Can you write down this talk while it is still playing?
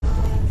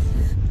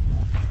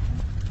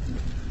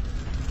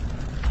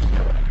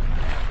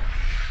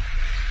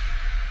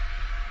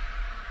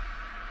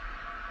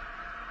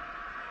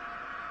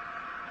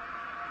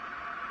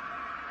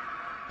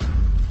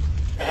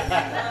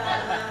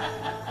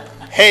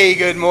Hey,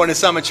 good morning,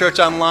 Summit Church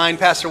Online.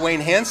 Pastor Wayne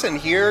Hansen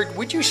here.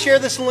 Would you share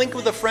this link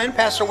with a friend,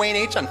 Pastor Wayne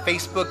H, on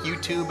Facebook,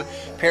 YouTube,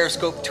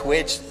 Periscope,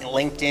 Twitch,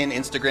 LinkedIn,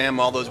 Instagram,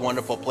 all those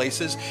wonderful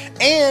places.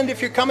 And if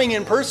you're coming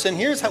in person,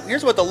 here's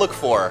what to look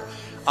for.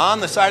 On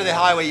the side of the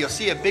highway, you'll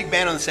see a big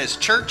banner that says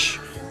Church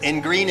in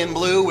green and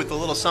blue with the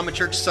little Summit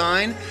Church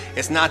sign.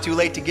 It's not too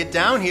late to get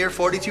down here,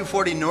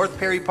 4240 North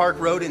Perry Park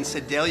Road in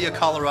Sedalia,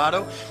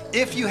 Colorado.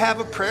 If you have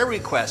a prayer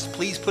request,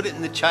 please put it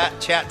in the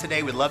chat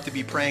today. We'd love to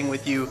be praying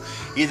with you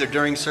either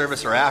during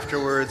service or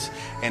afterwards.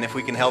 And if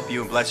we can help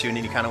you and bless you in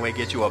any kind of way,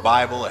 get you a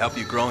Bible, help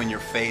you grow in your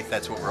faith,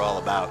 that's what we're all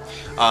about.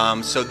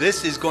 So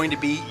this is going to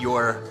be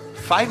your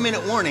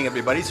 5-minute warning,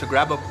 everybody. So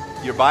grab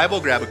your Bible,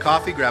 grab a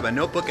coffee, grab a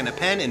notebook and a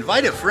pen,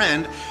 invite a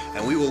friend,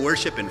 and we will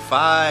worship in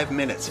 5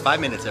 minutes.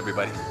 5 minutes,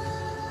 everybody.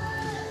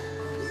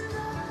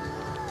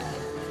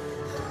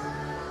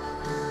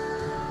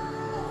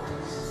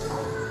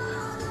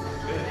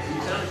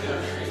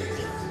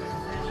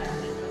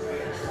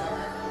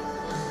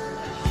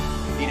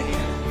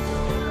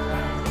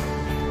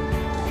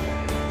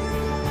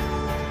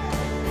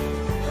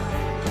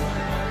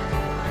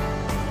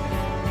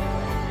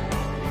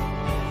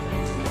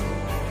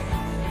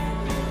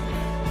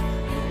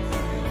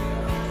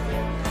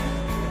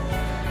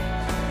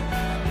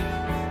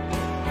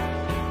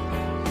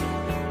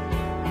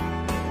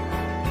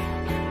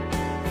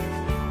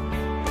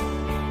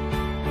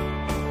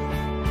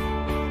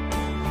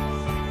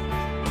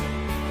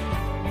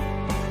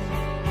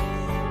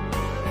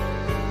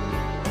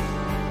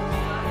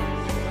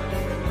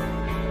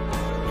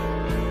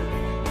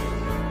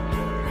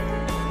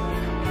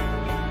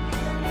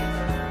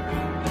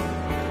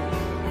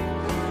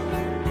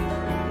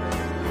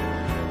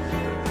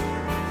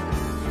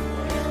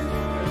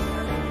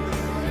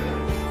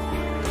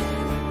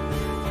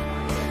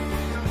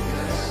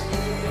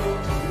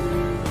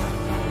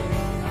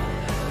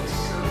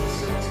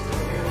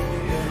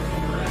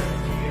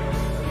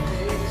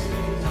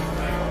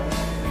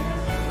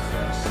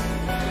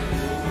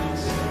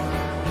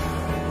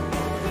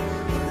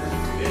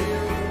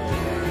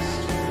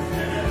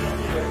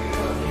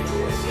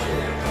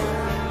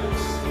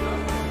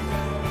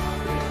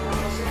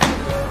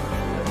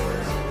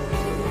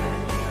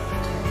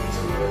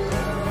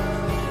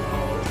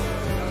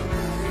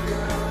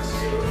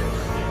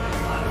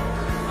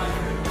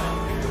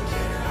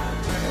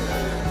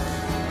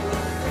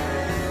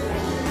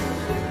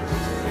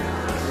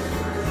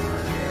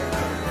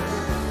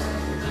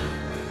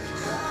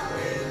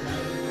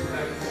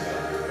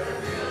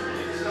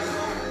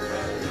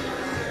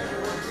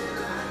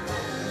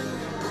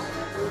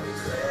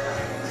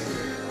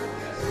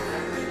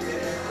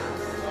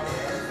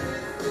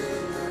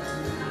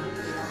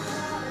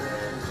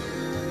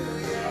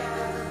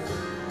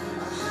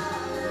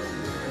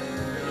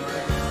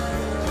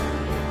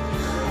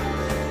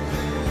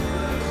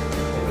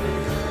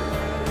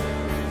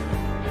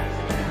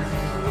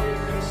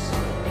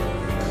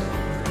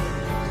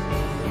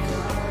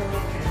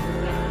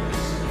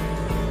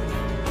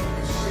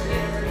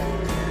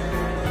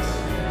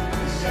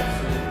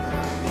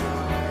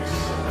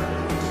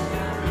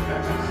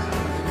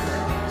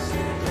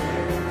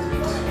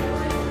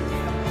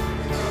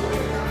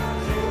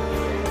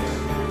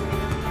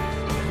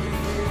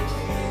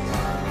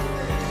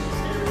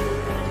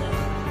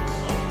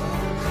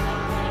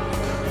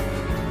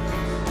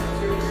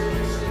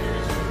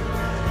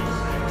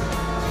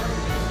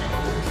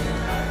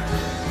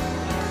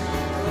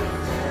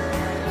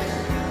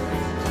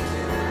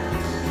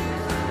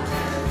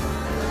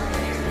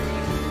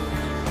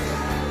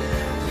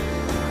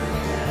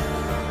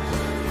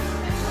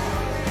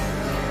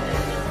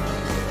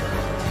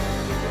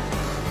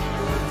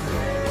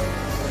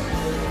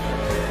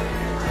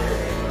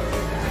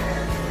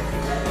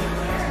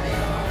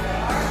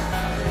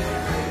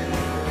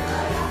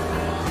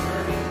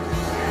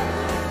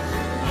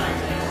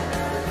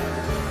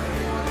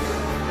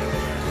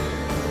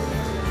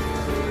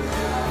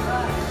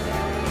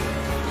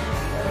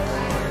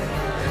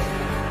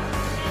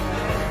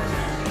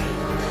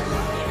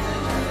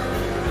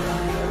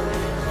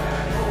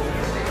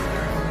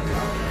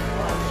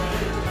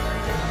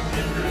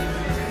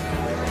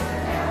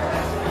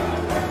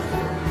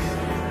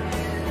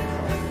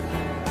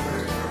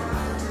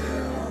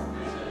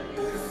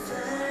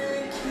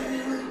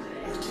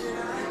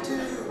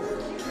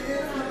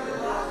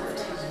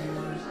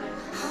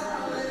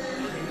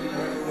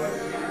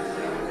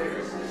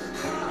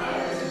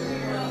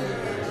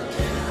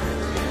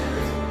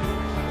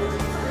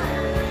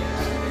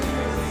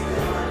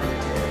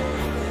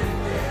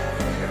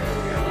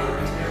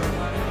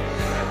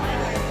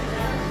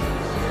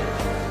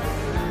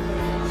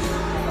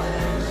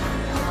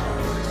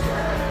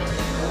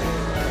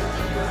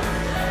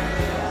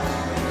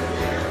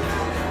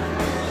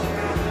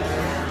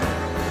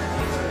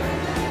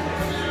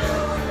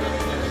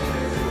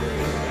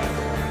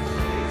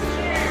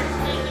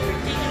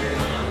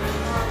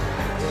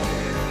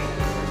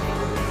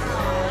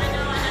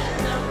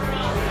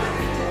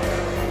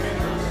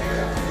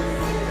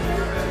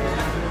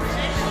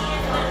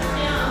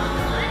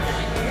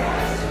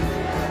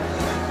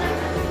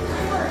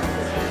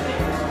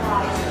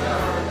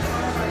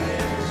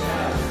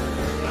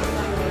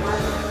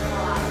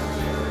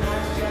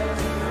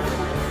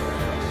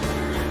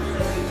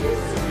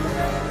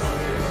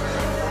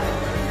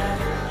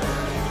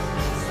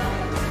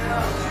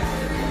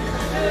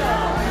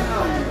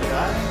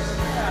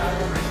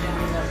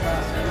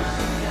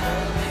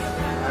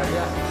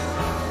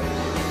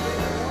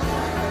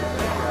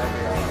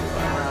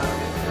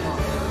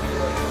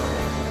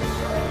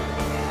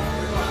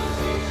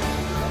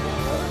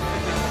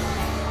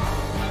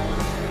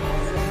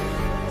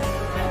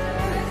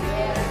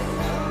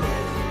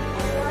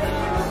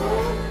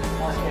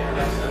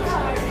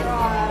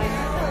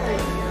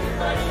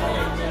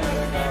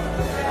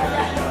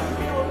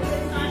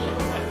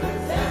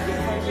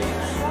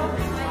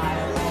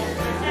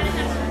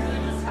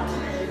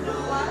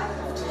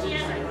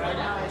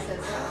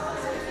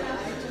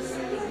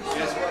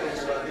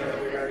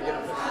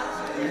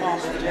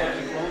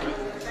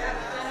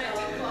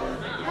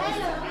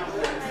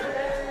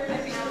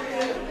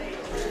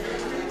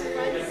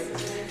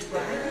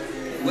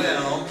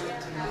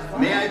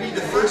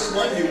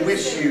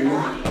 wish you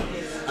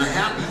a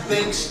happy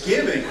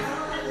Thanksgiving.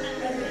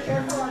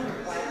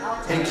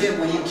 Hey Kim,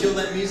 will you kill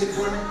that music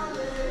for me?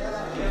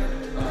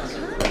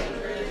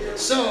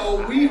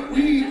 So we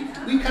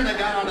kind of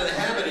got out of the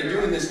habit of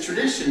doing this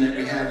tradition that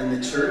we have in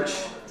the church,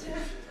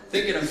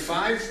 thinking of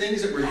 5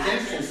 things that we're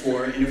thankful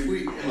for, and if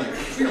we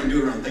don't do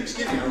it around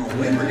Thanksgiving, I don't know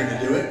when we're going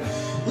to do it.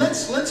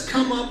 Let's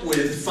come up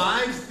with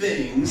 5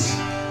 things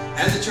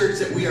as a church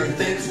that we are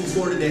thankful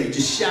for today.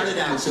 Just shout it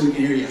out so we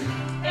can hear you.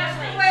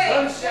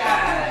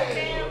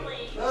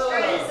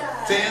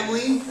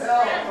 Family.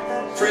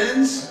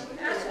 Friends.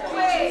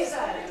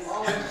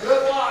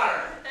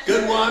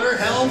 Good water.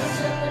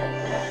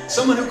 Health.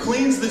 Someone who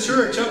cleans the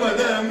church. How about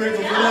that? I'm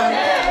grateful for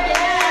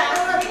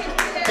that.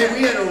 Hey,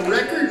 we had a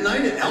record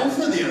night at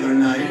Alpha the other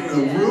night.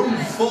 A room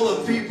full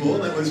of people.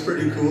 That was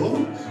pretty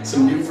cool.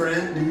 Some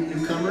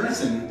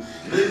newcomers, and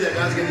I believe that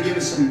God's going to give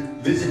us some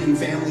visiting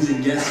families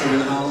and guests over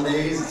the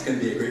holidays. It's going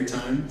to be a great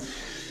time.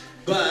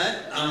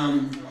 But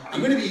I'm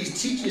going to be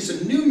teaching you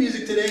some new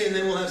music today, and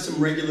then we'll have some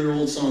regular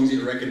old songs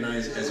you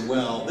recognize as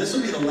well. This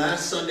will be the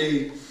last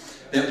Sunday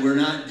that we're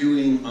not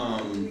doing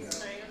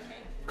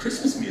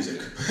Christmas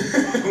music.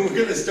 We're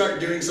going to start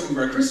doing some of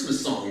our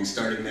Christmas songs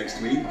starting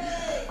next week.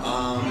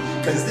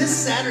 Because this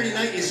Saturday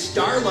night is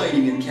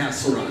Starlighting in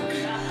Castle Rock.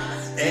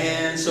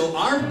 And so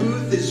our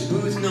booth is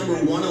booth number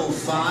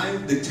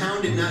 105. The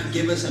town did not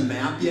give us a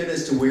map yet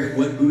as to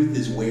what booth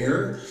is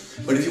where.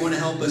 But if you want to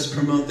help us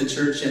promote the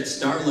church at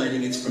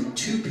Starlighting, it's from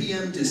 2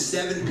 p.m. to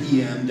 7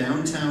 p.m.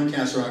 downtown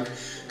Castle Rock,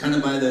 kind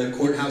of by the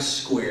courthouse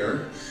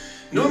square.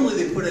 Normally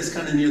they put us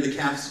kind of near the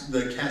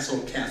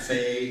Castle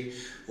Cafe,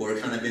 or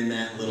kind of in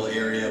that little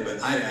area, but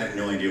I have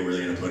no idea where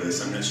they're going to put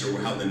us. I'm not sure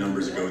how the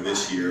numbers go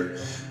this year.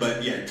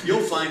 But yeah,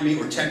 you'll find me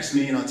or text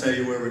me and I'll tell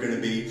you where we're going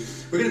to be.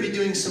 We're going to be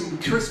doing some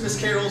Christmas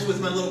carols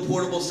with my little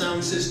portable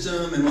sound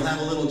system, and we'll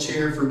have a little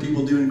chair for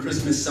people doing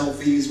Christmas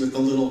selfies with a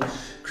little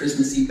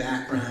Christmassy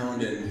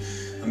background, and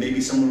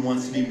maybe someone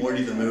wants to be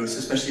Morty the Moose,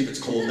 especially if it's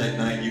cold at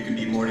night, you can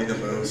be Morty the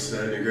Moose.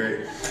 That'd be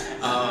great.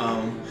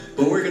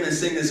 But we're going to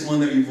sing this one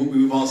that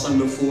we've all sung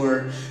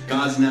before,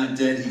 God's Not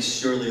Dead, He's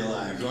Surely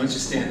Alive. Why don't you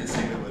stand and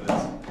sing it with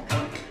us?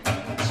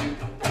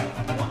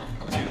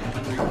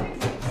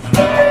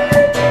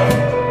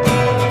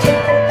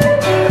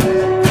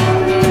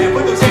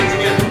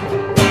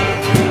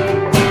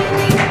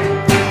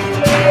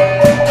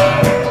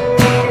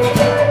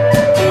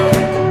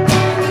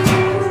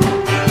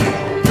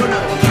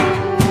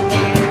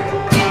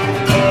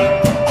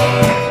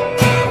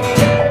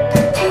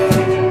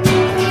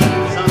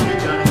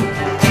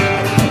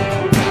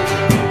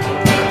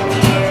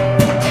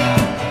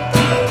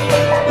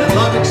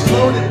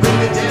 Explode and bring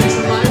it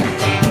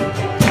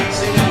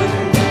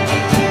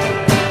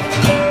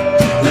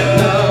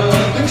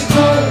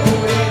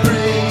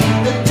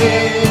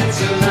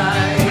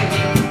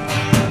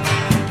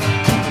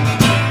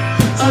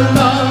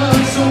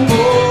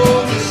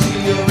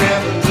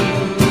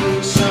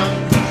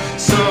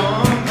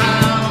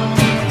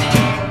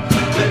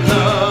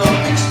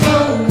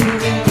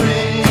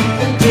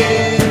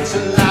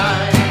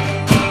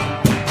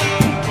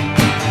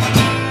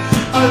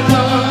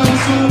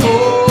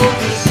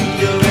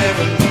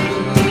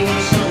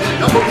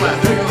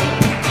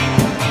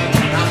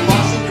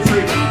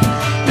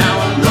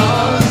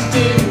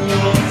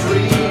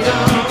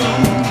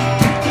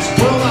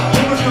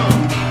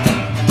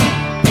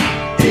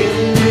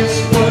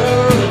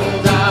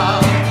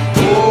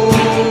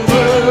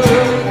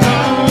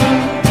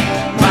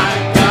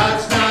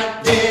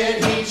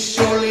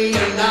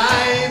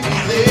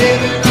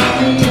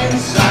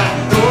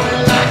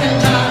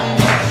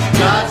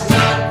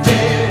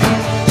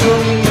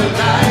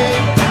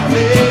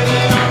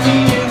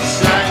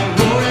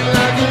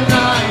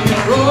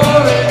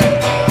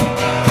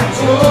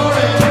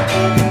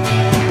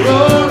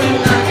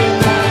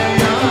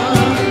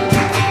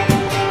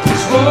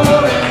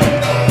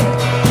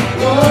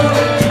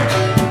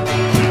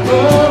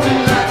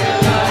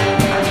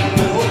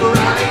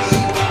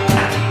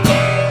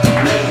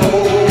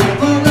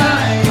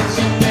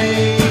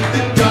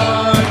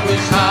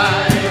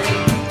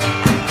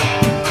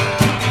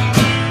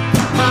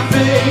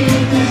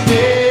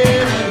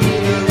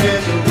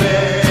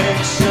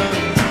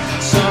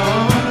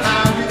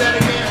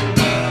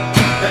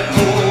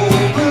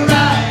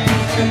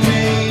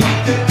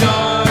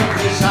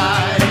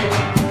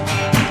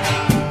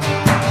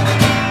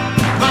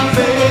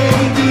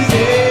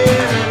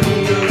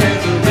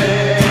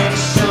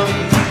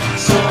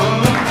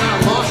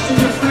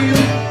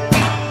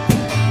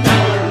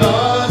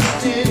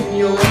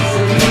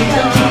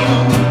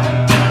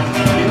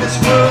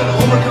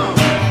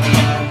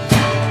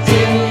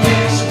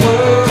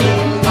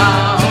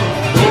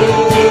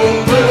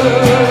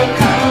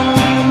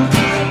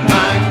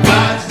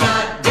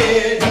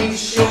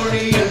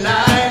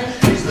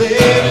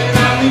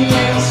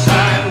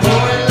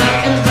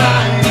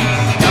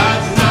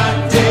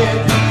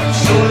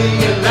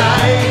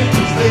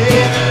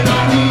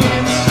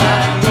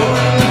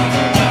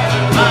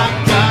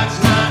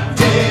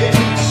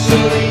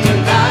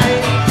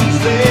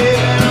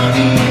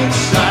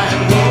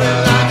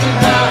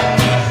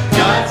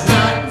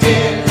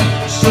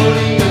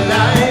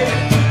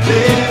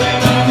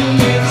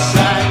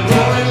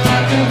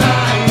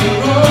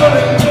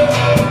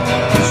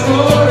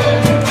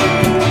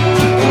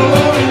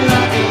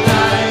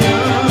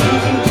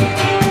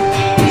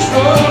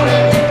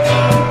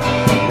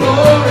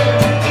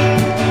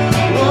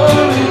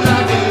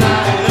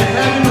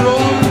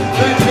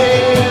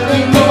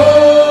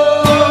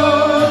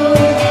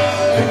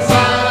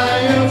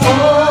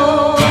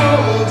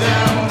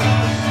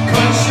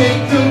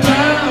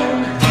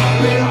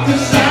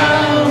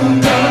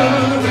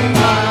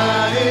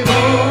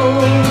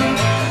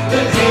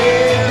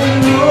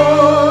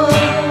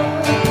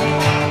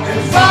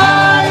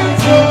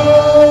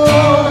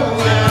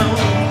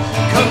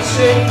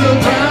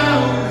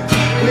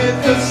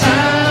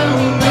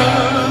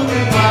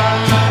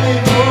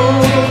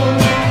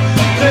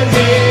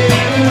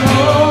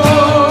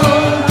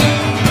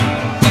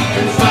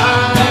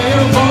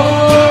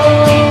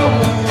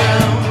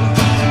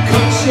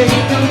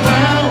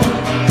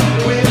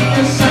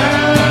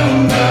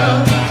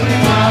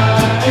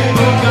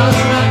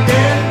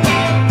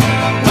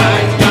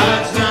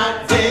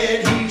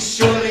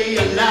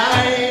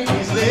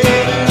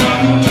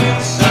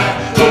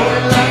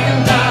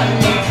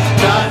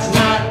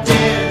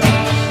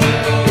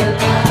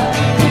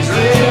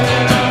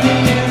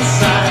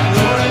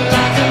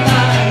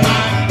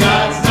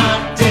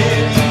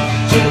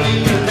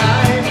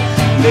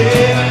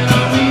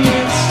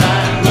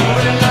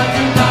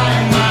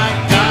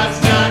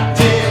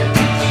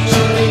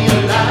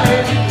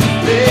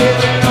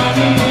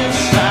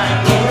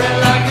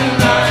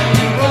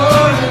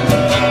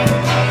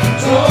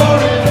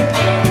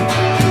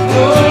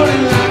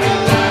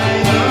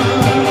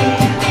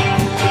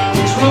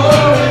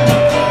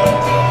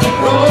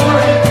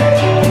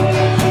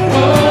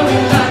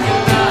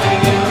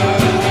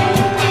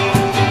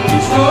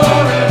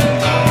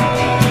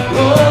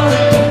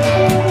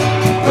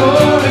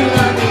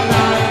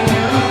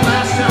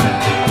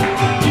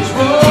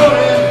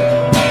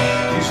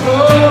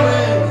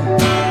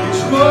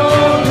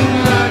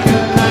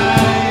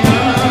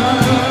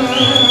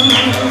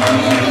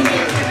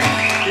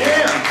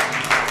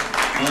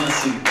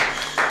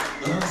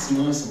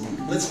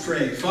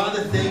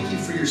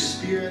your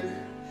Spirit,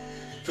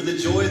 for the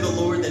joy of the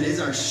Lord that is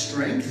our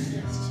strength.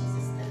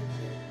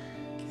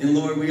 And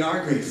Lord, we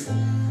are grateful.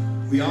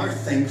 We are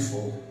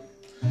thankful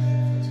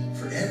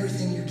for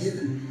everything you've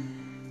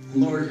given. And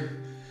Lord,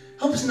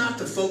 help us not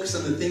to focus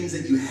on the things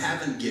that you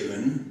haven't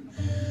given,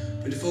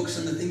 but to focus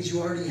on the things you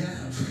already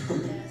have.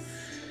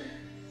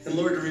 And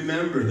Lord, to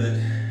remember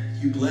that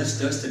you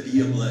blessed us to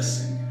be a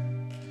blessing.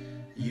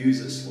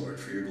 Use us, Lord,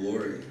 for your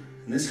glory.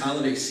 In this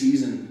holiday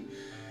season,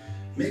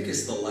 make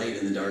us the light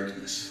in the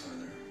darkness, Father.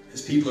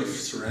 As people are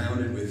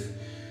surrounded with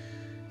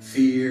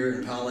fear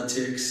and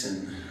politics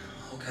and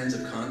all kinds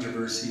of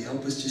controversy,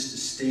 help us just to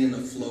stay in the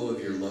flow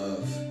of your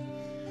love.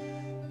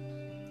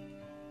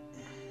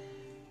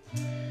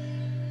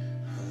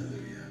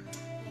 Hallelujah.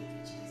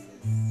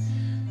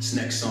 This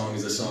next song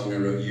is a song I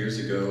wrote years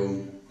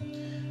ago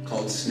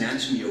called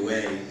Snatch Me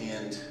Away.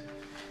 And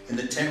in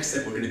the text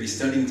that we're going to be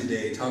studying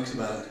today, it talks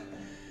about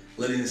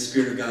letting the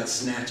Spirit of God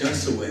snatch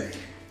us away.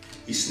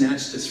 He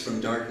snatched us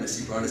from darkness.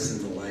 He brought us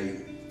into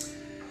light.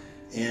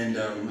 And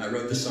I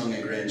wrote the song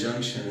in Grand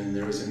Junction, and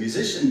there was a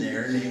musician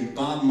there named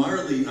John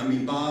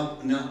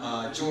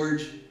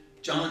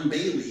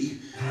Bailey,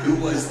 who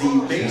was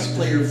the bass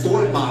player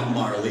for Bob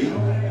Marley.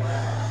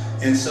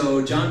 And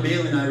so John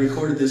Bailey and I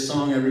recorded this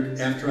song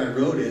after I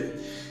wrote it.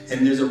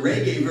 And there's a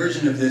reggae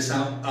version of this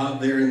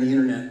out there in the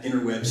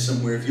interwebs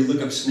somewhere. If you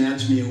look up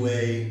Snatch Me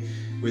Away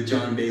with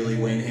John Bailey,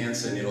 Wayne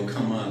Hansen, it'll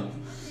come up.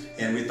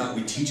 And we thought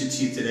we'd teach it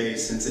to you today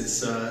since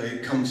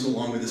it comes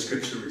along with the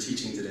scripture we're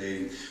teaching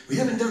today. We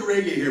haven't done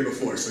reggae here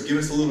before, so give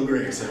us a little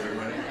grace,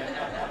 everybody.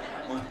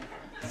 1,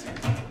 2,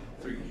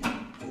 3, 4.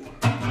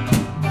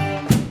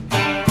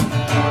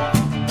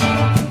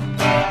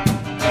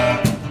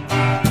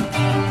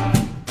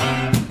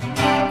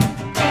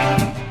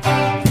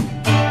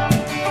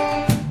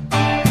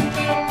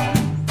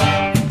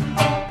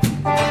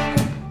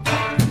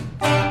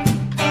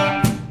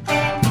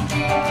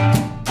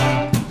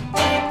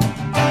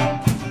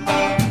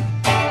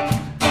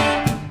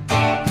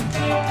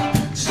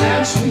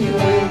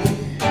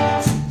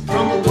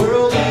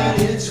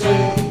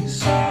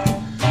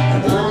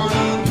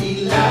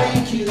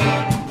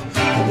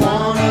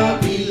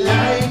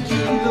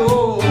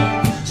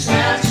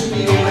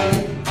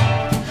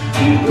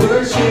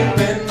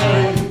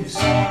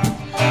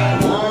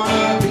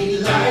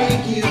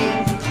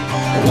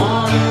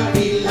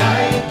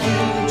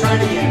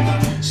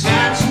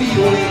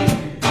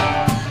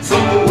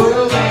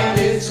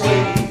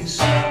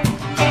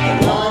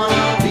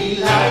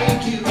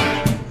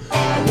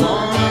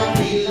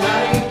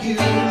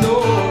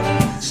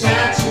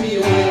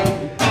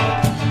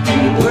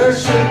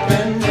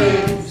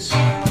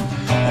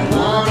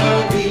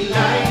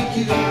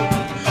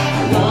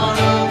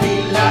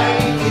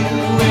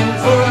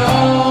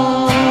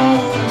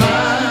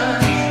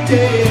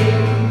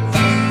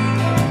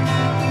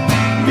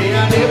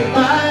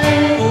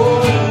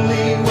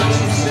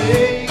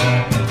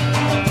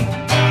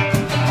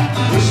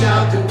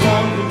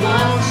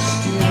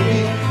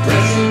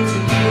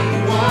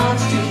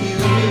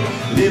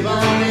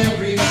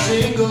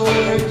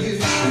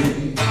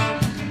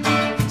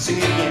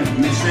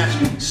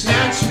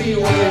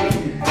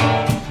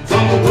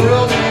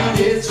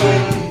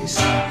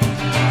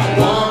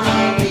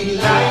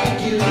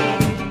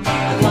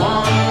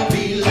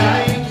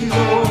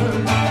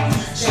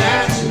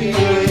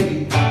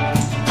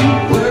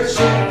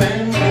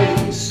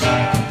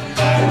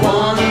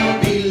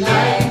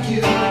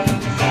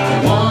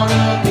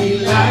 Wanna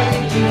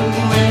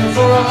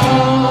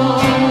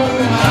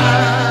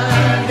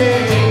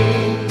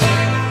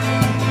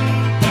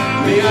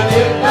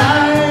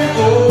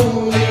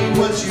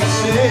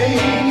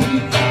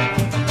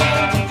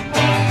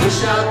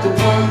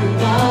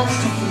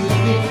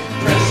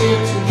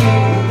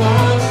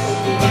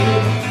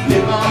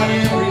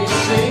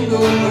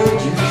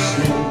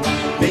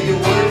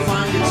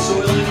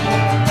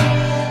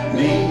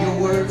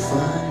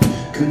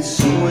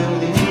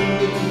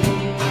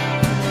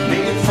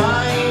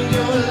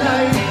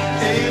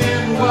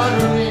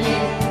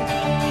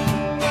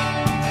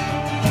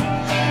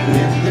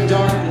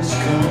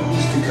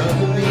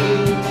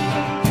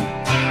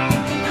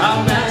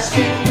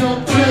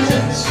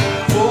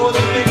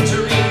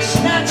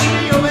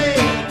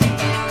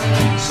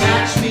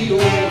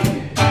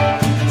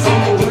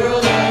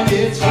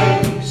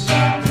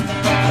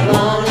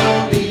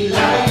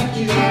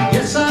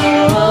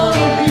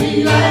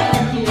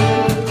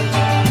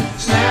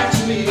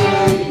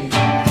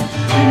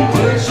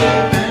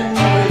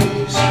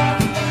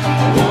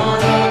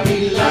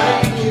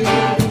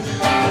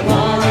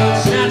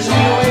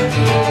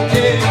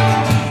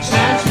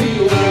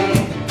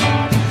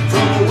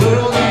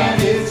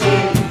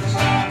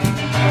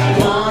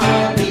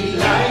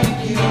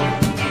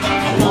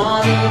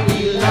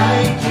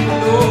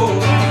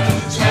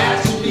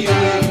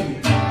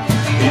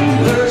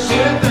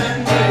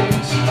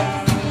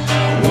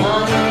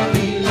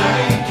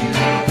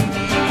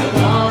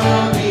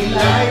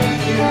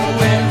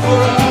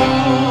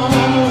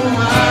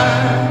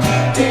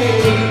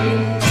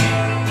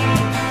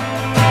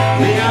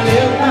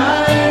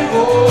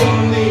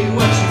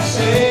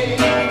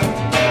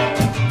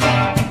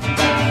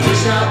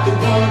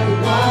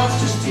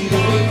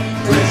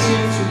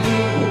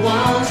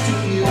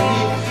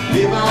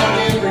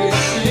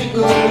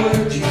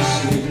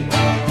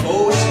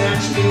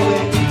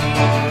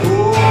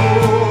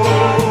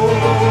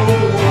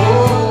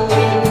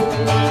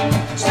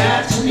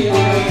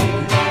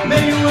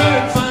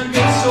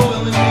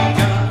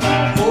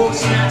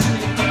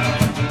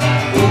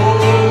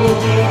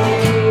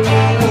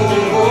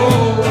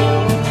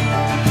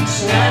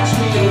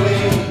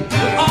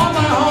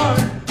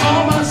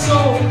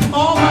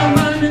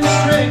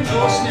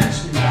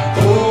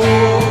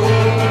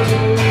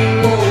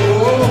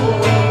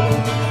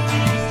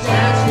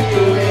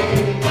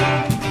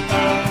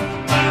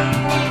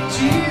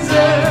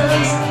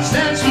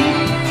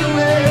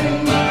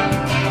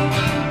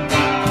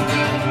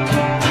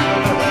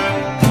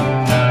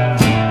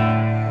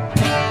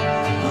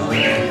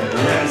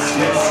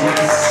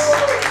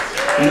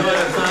You know what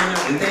I found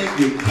out? Thank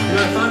you. You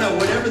know, I found out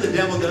whatever the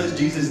devil does,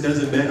 Jesus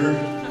does it better.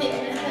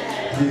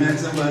 Amen,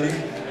 somebody?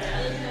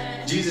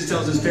 Jesus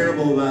tells this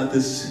parable about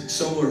this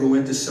sower who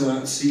went to sow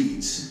out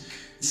seeds.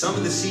 Some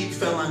of the seed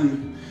fell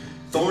on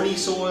thorny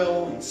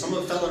soil, some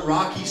of it fell on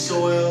rocky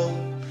soil,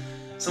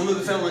 some of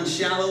it fell on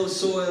shallow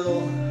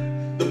soil.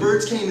 The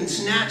birds came and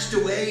snatched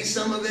away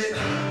some of it.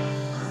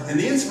 And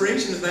the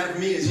inspiration of that for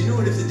me is, you know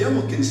what, if the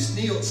devil can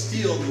steal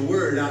the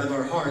word out of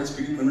our hearts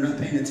when we're not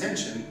paying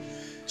attention,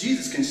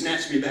 Jesus can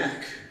snatch me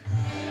back.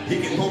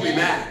 He can pull me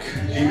back.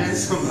 Amen,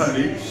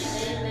 somebody.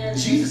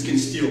 Jesus can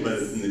steal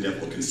better than the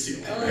devil can steal,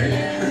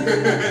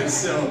 right?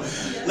 So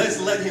let's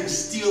let him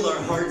steal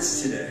our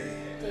hearts today.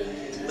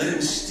 Let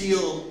him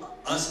steal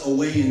us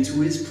away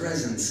into his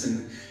presence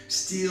and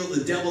steal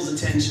the devil's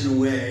attention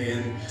away,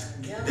 and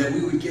that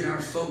we would get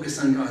our focus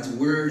on God's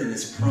word and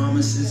his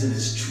promises and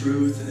his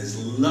truth and his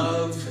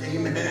love.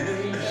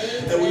 Amen.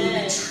 That we would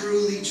be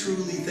truly,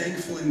 truly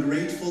thankful and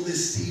grateful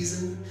this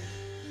season.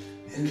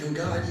 And go,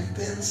 God, you've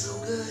been so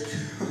good.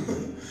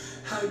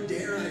 How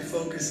dare I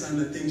focus on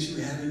the things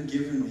you haven't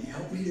given me?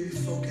 Help me to be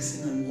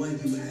focusing on what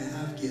you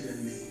have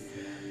given me.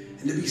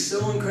 And to be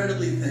so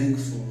incredibly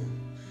thankful.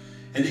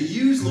 And to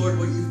use, Lord,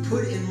 what you've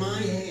put in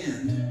my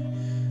hand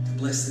to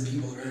bless the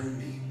people around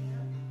me.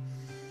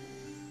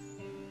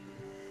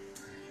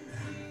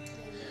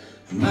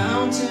 The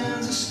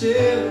mountains are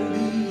still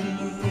being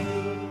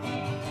moved.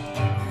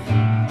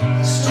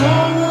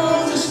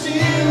 Strongholds are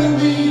still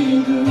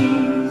being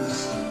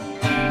loosed.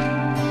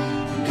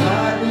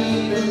 God,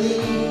 we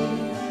believe.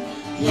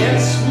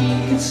 Yes, we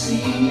can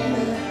see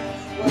that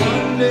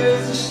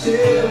wonders are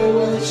still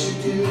what you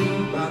do.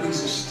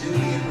 Bodies are still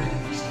being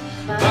raised.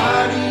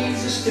 Bodies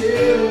are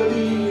still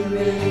being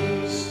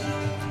raised.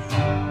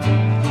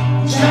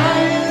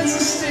 Giants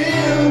are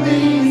still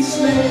being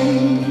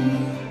slain.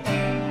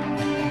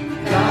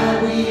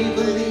 God, we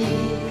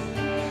believe.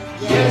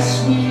 Yes,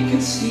 we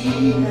can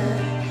see that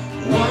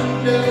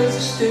wonders are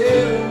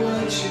still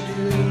what you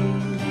do.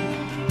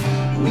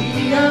 We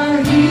are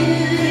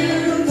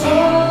here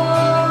for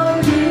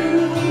you.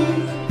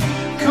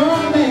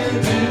 Come and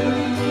do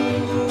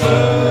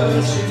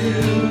what you do.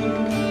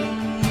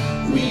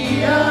 We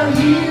are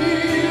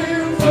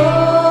here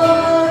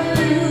for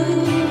you.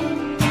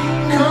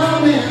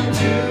 Come and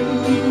do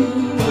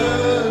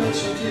what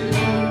you do.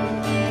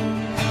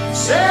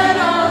 Set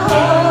our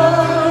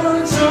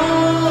hearts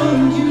on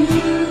you.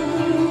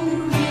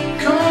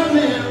 Come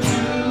and do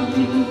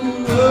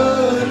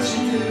what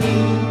you do.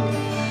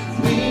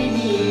 We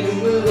need a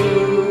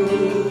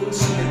move.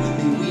 Sing it with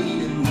me. We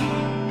need a move.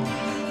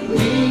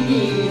 We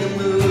need a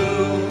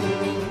move.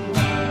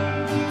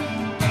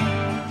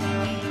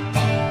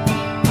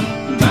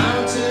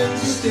 Mountains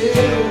are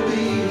still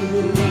being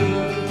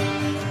moved.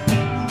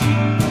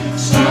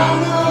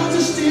 Strongholds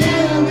are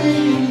still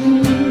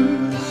being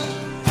loosed.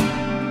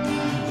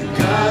 But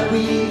God,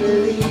 we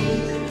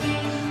believe.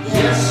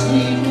 Yes,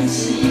 we can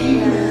see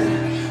that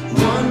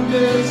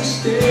wonders are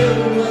still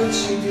what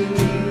you do.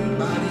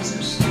 Bodies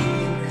are still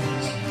being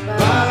raised.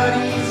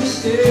 Bodies are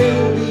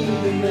still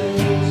being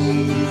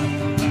raised.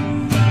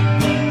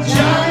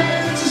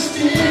 Giants are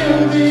still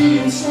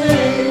being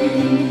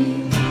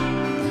slain.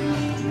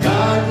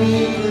 God, we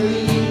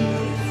believe.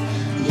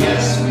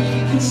 Yes, we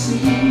can see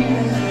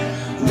that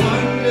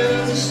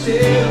wonders are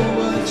still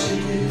what you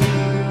do.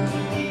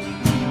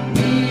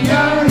 We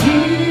are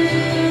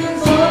here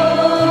for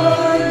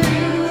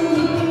you.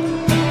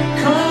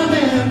 Come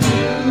and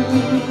do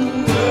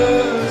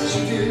what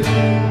you do.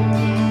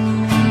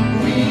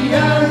 We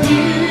are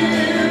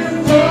here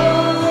for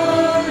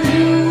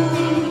you.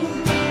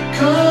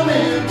 Come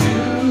and do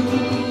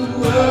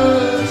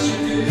what you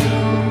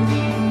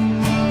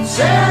do.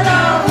 Set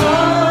our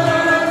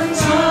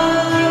hearts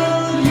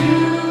on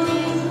you.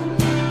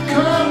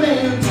 Come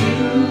and do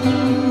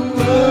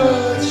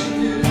what you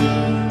do.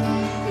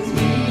 'Cause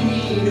we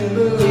need a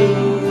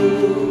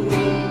move.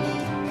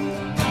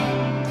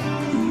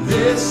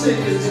 This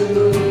is a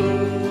move.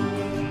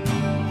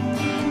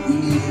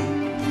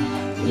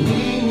 We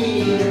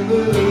need a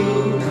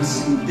move. Now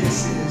sing, this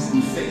is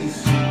in faith.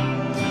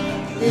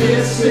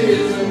 This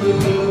is a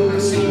move. Now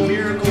sing,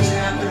 miracles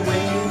happen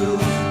when you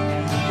move.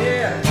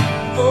 Yeah.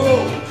 Oh,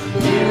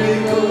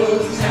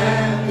 miracles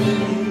happen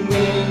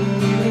when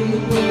you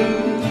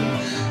move.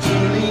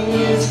 Healing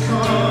is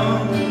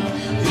coming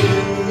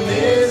in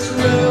this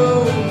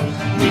room.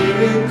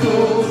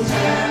 Miracles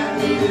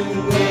happen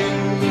when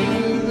you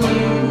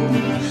move.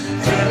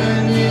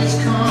 Heaven is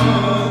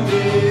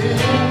coming.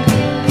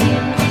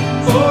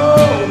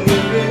 Oh,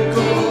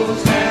 miracles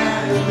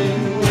happen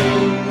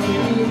when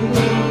you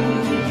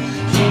move.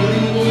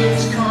 Healing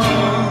is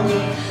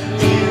coming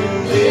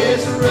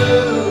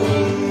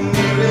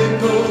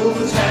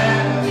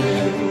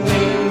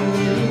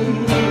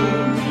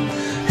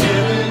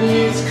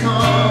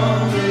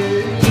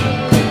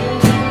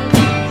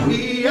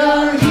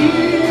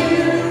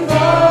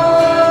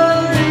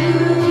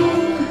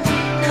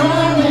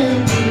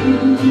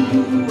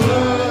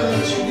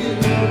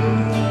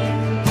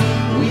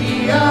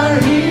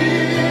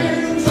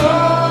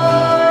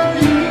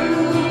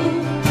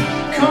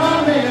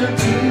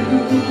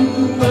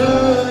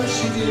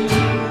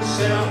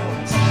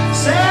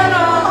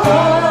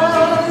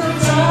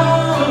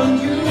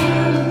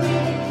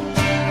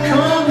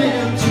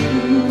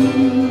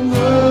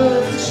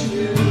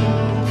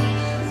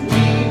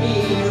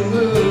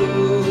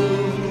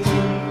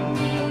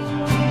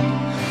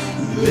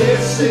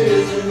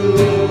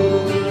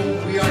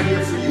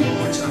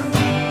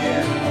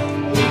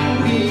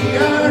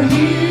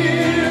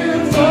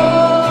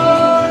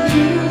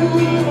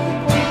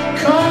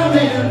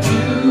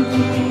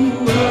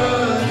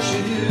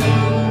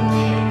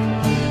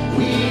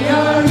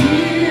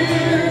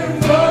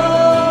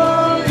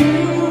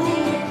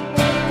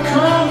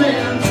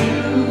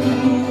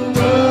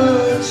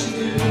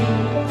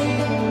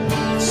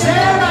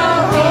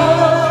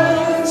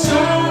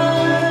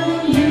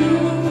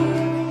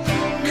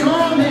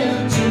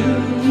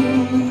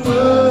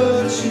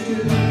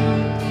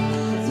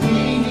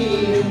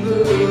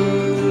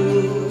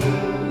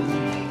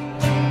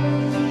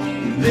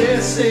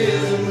This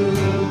is a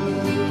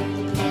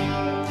move.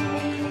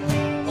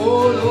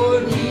 Oh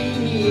Lord, we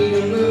need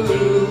a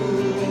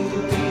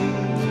move.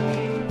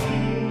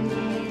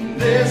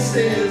 This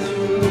is a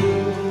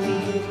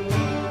move.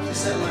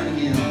 Just that line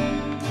again.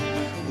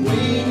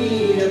 We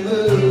need a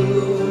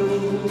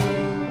move.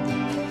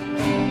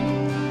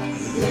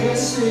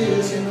 This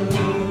is a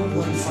move.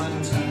 One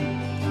final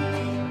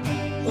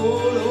time.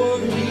 Oh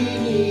Lord, we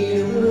need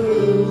a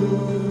move.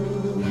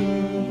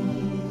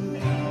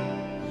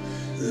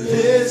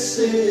 This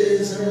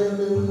is a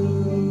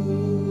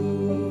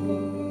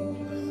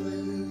move.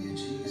 Hallelujah,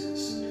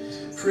 Jesus.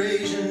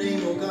 Praise your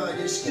name, oh God.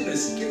 Just give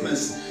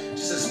us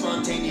just a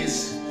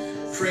spontaneous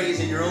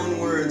praise in your own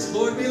words.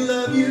 Lord, we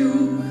love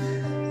you.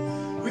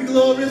 We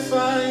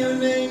glorify your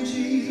name,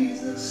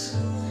 Jesus.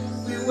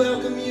 We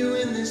welcome you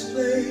in this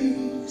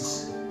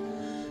place.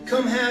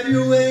 Come have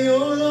your way,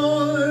 oh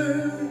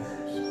Lord.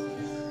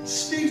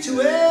 Speak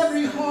to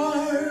every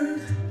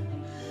heart.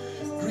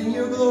 Bring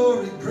your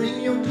glory,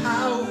 bring your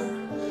power,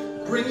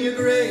 bring your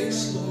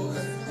grace, Lord.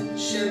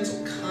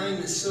 Gentle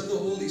kindness of the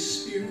Holy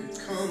Spirit,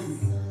 come.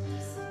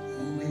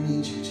 Oh, we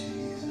need you,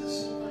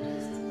 Jesus.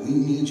 We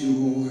need you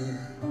more.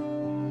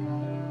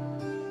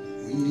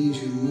 We need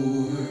you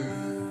more.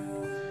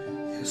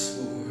 Yes,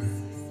 Lord.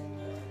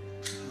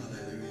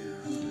 Hallelujah.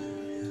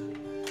 Hallelujah.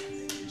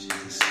 Thank you,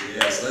 Jesus.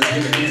 Yes, let's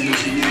give a hand to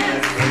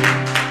Jesus.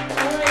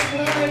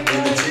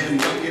 Brother Tim,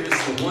 come give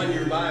us the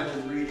one-year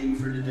Bible reading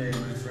for today,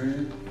 my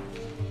friend.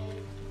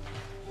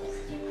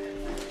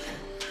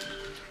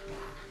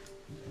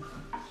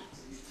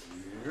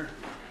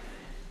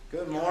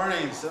 Good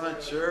morning,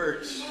 Summit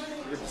Church.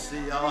 Good to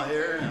see y'all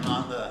here. And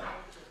on the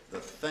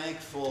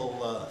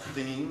thankful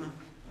theme,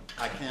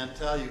 I can't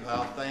tell you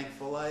how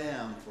thankful I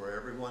am for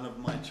every one of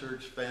my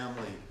church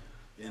family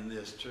in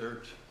this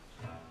church.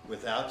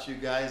 Without you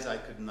guys, I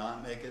could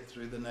not make it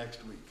through the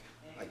next week.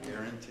 I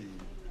guarantee you.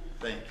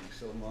 Thank you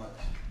so much,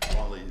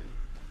 all of you.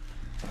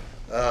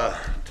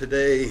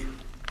 Today,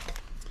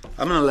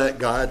 I'm going to let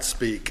God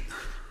speak.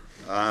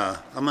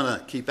 I'm going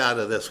to keep out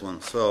of this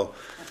one. So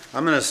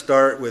I'm going to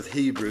start with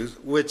Hebrews,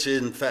 which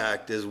in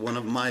fact is one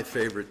of my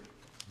favorite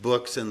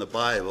books in the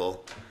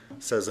Bible.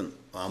 It says a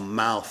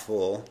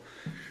mouthful.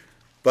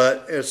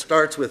 But it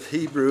starts with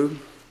Hebrews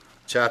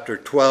chapter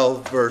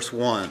 12, verse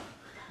 1.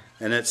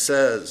 And it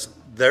says,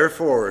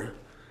 "Therefore,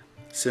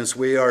 since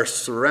we are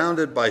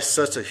surrounded by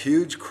such a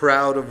huge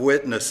crowd of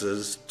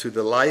witnesses to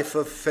the life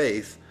of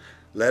faith,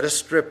 let us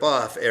strip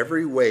off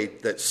every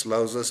weight that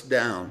slows us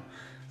down,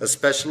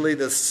 especially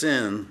the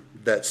sin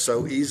that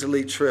so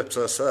easily trips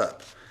us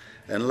up.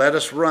 And let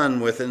us run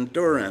with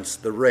endurance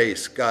the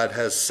race God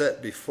has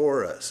set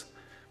before us.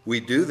 We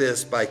do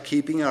this by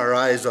keeping our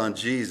eyes on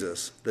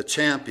Jesus, the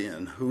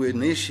champion, who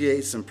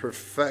initiates and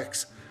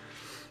perfects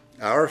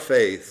our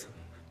faith.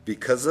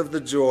 Because of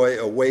the joy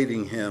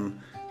awaiting him,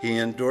 he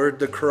endured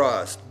the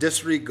cross,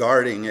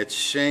 disregarding its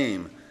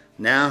shame.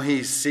 Now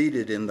he's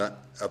seated in a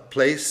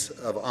place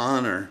of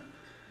honor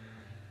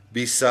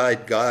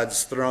beside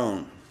God's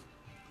throne.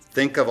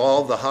 Think of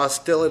all the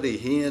hostility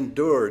he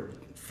endured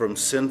from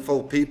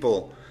sinful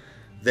people.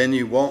 Then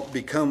you won't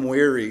become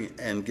weary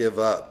and give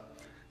up.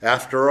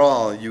 After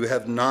all, you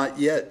have not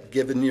yet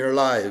given your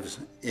lives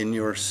in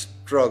your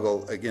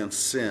struggle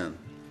against sin.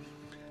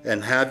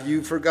 And have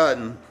you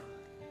forgotten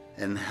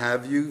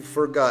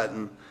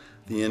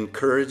the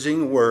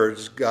encouraging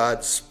words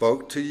God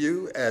spoke to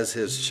you as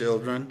his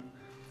children?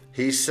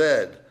 He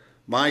said,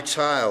 'My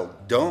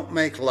child, don't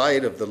make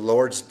light of the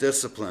Lord's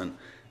discipline,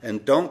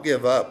 and don't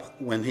give up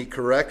when he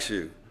corrects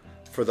you.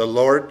 For the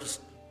Lord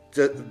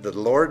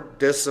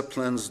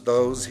disciplines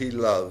those he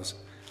loves,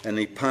 and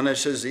he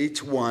punishes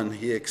each one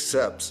he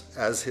accepts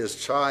as his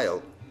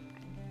child.'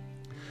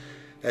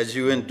 As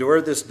you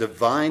endure this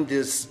divine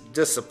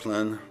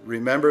discipline,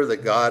 remember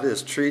that God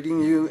is treating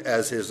you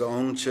as his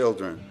own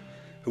children.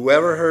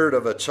 Whoever heard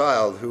of a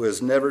child who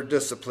is never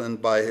disciplined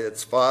by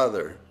its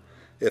father?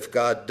 If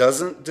God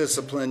doesn't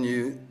discipline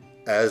you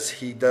as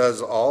he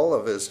does all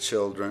of his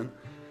children,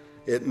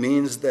 it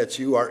means that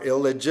you are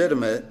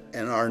illegitimate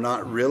and are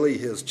not really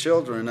his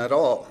children at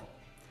all.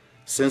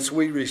 Since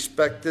we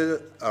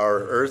respected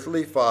our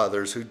earthly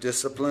fathers who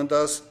disciplined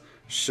us,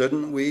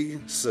 shouldn't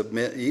we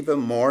submit even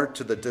more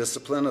to the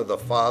discipline of the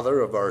Father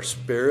of our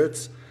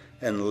spirits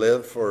and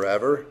live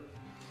forever?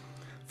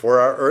 For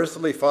our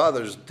earthly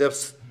fathers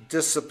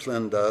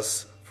disciplined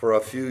us for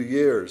a few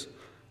years,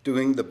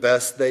 doing the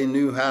best they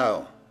knew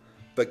how.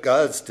 But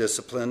God's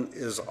discipline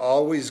is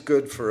always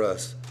good for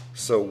us,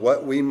 so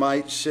that we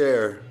might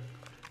share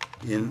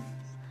in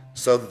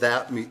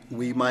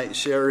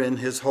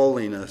his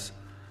holiness.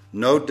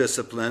 No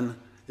discipline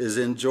is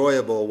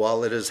enjoyable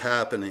while it is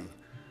happening.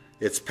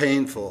 It's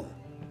painful,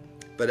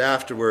 but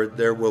afterward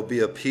there will be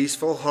a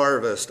peaceful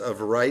harvest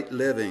of right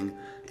living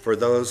for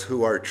those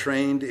who are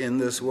trained in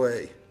this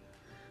way.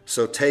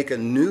 So take a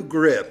new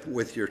grip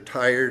with your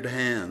tired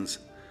hands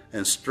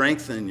and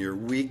strengthen your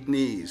weak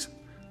knees.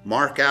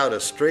 Mark out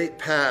a straight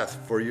path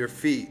for your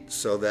feet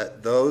so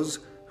that those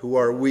who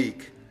are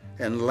weak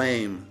and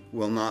lame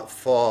will not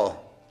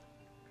fall.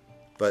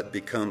 but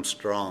become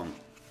strong.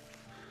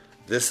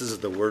 This is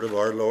the word of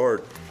our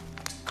Lord.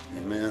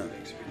 Amen.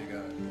 Thanks be to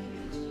God.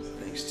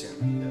 Thanks, Tim.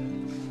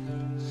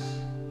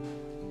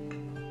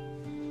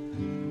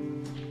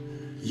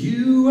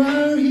 You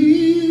are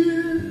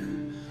here,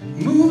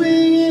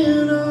 moving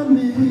in our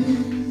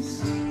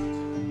midst.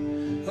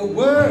 I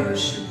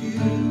worship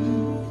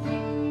you.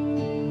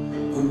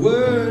 I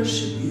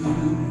worship you.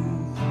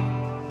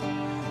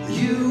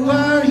 You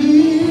are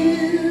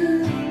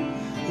here,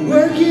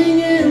 working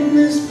in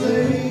this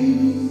place.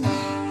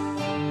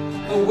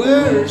 I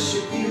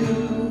worship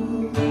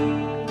you.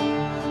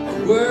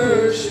 I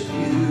worship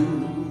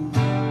you.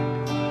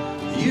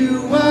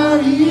 You are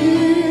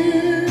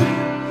here,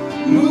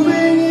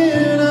 moving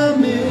in our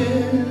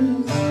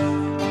midst.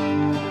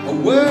 I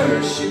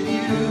worship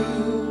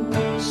you.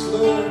 Yes,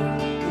 Lord,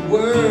 I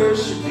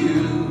worship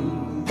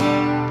you.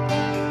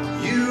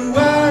 You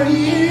are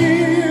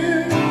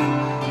here,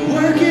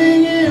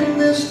 working in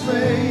this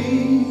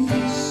place.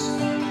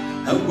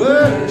 I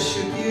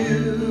worship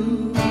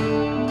you.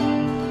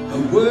 I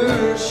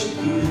worship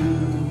you.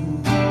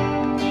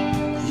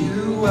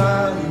 You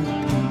are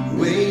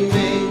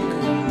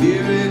waymaker,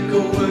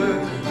 miracle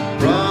worker,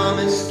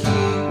 promise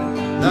keeper,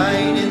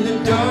 light in the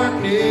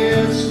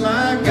darkness,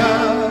 my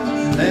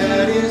God,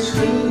 that is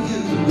who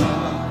you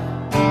are.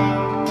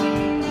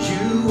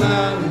 You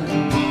are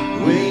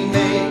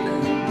waymaker,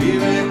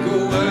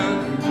 miracle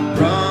worker,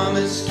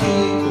 promise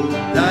keeper,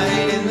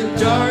 light in the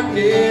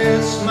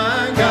darkness,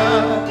 my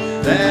God,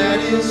 that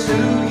is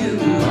who you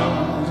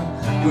are.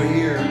 We're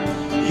here.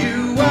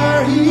 You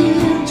are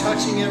here,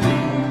 touching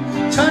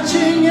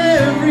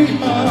every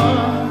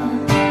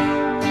heart.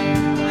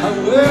 I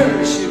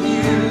worship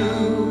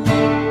you.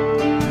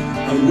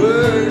 I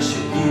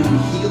worship you,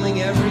 healing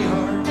every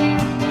heart.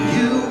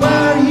 You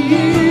are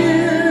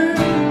here,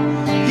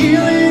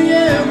 healing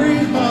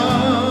every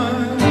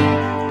heart.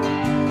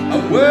 I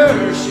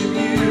worship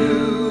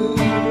you.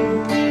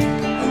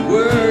 I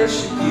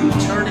worship you,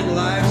 turning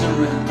lives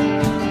around.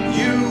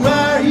 You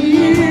are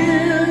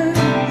here,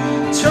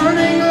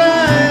 turning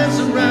lives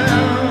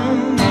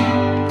around.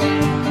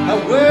 I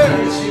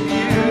worship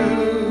you,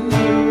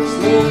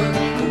 Lord.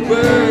 I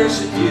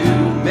worship you,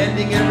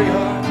 mending every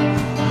heart.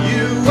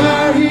 You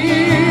are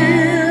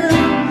here,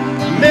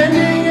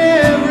 mending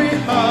every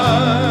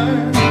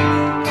heart.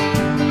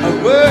 I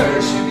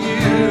worship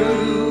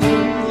you,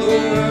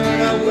 Lord.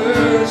 I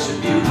worship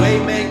you,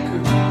 waymaker.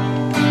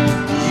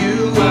 You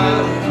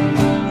are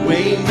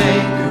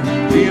waymaker,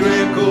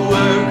 miracle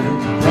worker,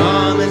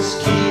 promise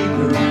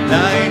keeper,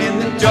 light in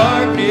the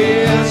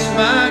darkness,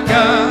 my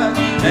God,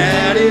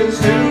 that is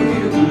who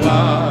you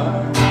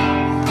are.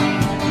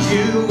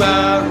 You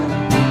are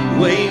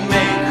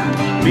waymaker,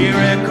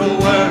 miracle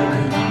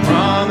worker,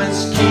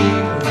 promise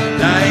keeper,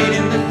 light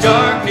in the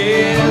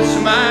darkness,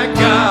 my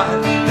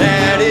God,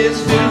 that is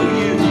who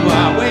you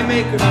are.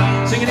 Waymaker,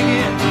 sing it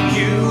again.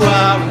 You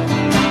are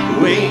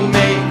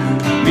waymaker,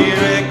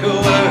 miracle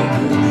worker,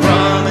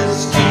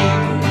 promise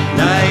keeper,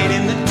 light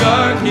in the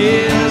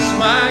darkness,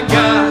 my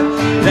God,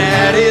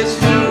 that is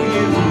who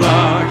you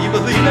are. You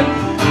believe it?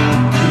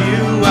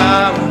 You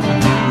are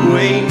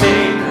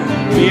waymaker,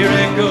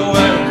 miracle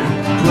worker,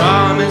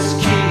 promise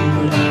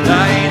keeper,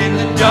 light in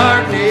the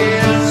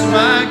darkness,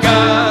 my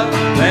God,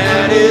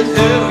 that is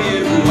who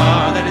you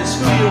are. That is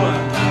who you are.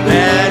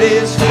 That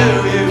is who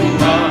you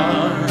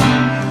are.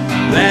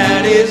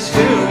 That is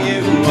who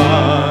you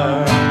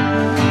are.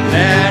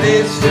 That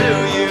is who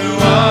you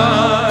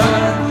are.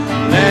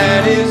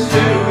 That is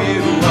who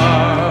you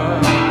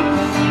are.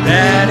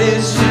 That is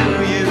who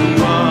you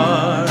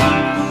are.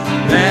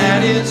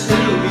 That is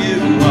who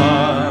you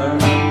are.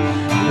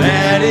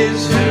 That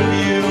is who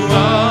you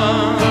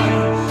are.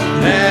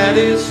 That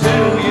is who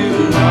you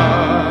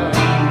are.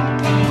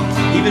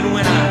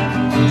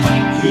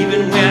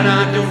 Even when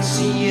I don't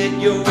see it,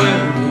 you're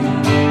working.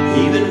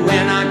 Even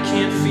when I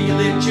can't feel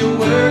it, you're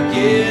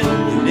working.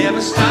 You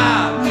never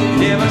stop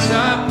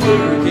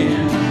working.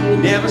 You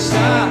never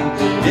stop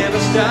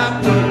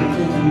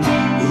working.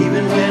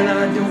 Even when I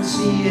don't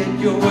see it,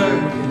 you're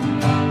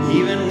working.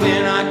 Even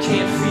when I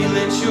can't feel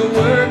it, you're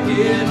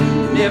working.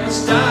 You never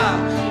stop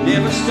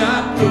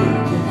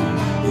working.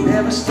 You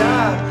never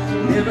stop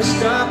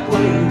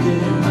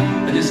working.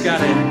 I just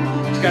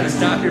gotta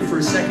stop here for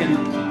a second,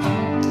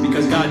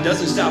 because God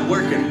doesn't stop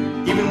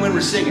working, even when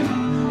we're singing.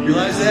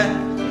 Realize that?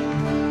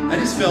 I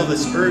just felt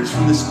this urge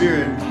from the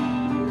Spirit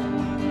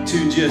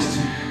to just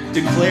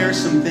declare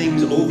some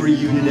things over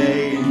you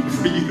today, and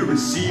for you to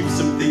receive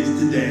some things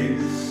today.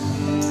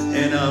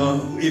 And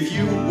if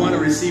you want to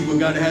receive what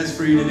God has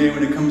for you today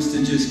when it comes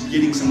to just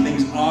getting some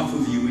things off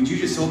of you, would you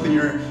just open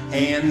your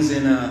hands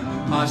in a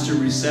posture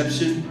of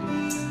reception?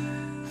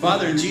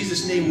 Father, in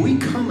Jesus' name, we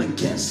come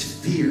against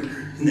fear.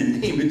 In the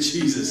name of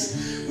Jesus,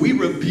 we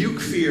rebuke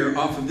fear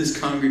off of this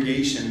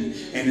congregation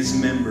and its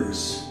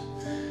members.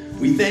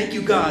 We thank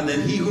you, God, that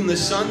he whom the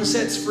Son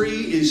sets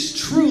free is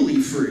truly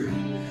free.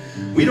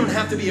 We don't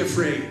have to be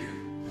afraid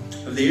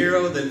of the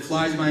arrow that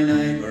flies by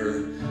night,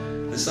 or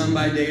the sun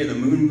by day, or the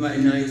moon by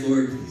night,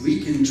 Lord.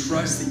 We can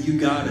trust that you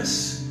got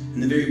us in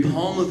the very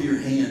palm of your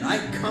hand. I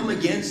come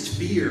against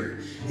fear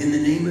in the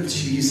name of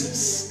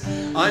Jesus.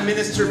 I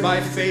minister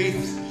by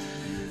faith,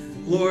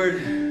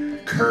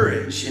 Lord,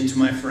 courage into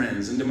my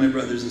friends, into my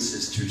brothers and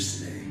sisters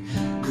today.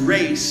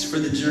 Grace for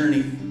the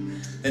journey,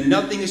 that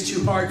nothing is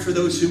too hard for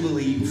those who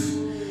believe.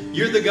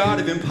 You're the God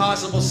of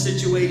impossible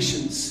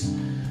situations.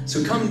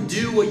 So come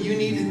do what you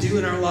need to do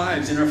in our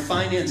lives, in our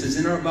finances,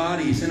 in our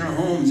bodies, in our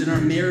homes, in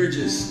our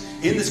marriages,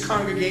 in this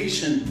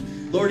congregation.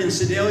 Lord, in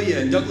Sedalia,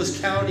 in Douglas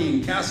County,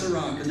 in Castle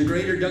Rock, in the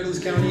greater Douglas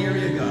County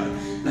area, God,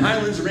 in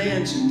Highlands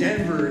Ranch, in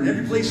Denver, and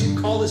every place you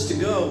called us to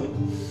go.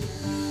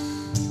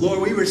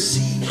 Lord, we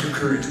receive your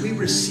courage. We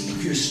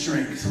receive your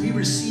strength. We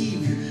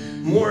receive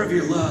more of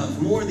your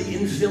love, more of the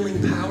infilling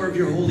power of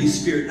your Holy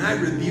Spirit. And I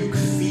rebuke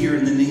fear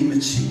in the name of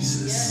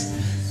Jesus.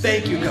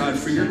 Thank you, God,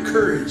 for your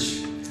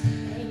courage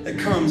that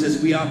comes as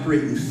we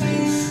operate in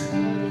faith.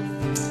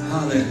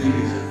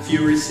 Hallelujah. If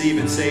you receive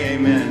it, say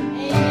amen.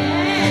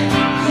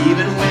 Amen.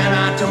 Even when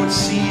I don't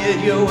see it,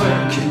 you're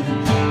working.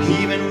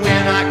 Even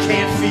when I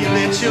can't feel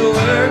it, you're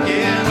working.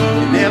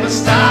 You never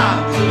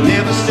stop working. You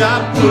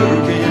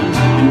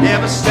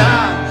never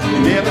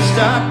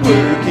stop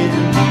working.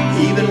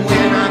 Even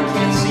when I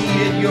can't see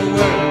it, you're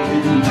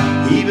working.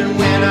 Even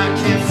when I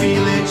can't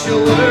feel it,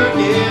 you're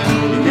working.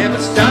 You never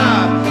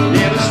stop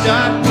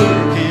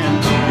working.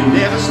 You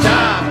never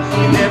stop.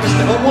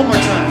 Oh, one more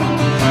time.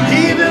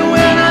 Even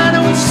when I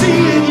don't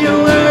see it,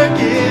 you're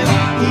working.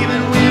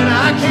 Even when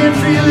I can't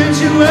feel it,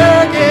 you're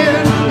working.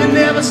 You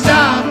never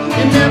stop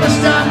working. You never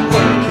stop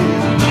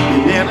working.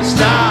 You never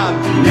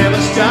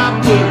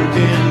stop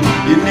working.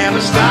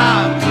 Never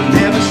stop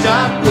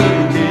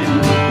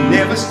working.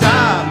 Never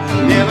stop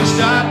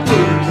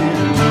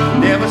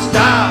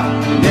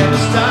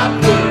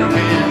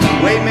working.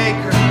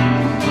 Waymaker,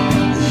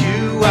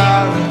 you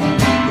are a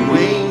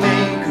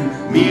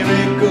waymaker,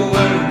 miracle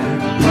worker,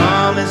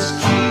 promise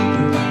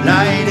keeper,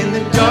 light in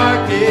the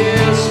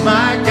darkness,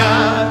 my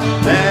God,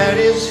 that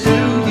is who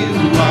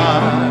you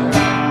are.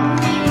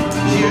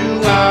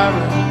 You are a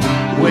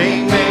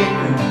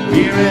waymaker,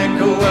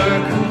 miracle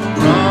worker,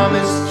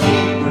 promise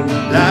keeper,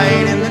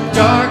 light in the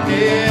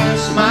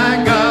darkness,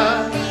 my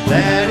God,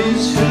 that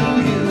is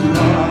who you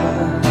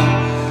are.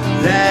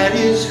 That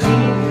is who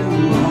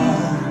you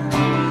are.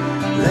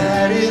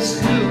 That is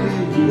who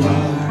you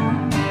are.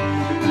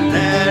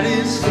 That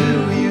is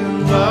who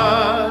you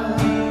are.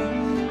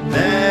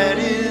 That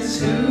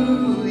is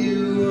who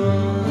you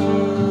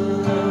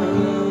are.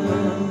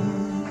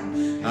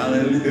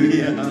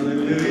 Hallelujah,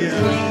 hallelujah.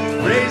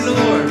 Praise the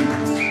Lord.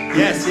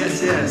 Yes.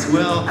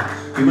 Well,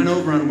 we went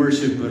over on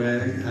worship, but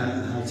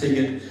I'll take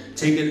it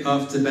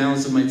off the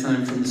balance of my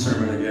time from the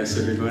sermon, I guess,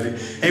 everybody.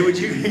 Hey, would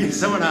you give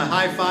someone a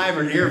high five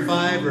or an air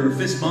five or a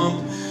fist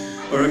bump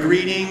or a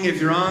greeting?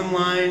 If you're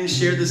online,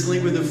 share this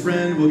link with a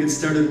friend. We'll get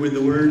started with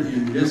the word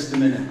in just a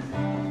minute.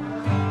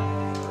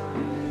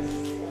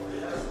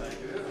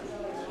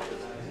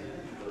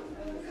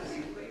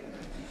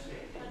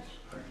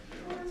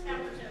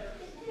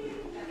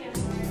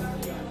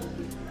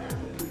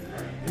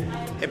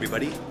 Hey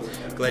everybody,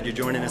 glad you're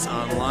joining us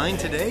online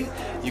today.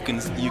 You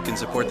can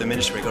support the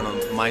ministry. Go to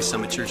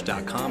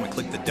mysummitchurch.com and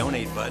click the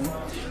donate button.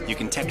 You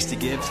can text to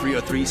give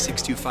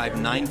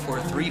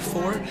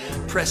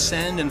 303-625-9434. Press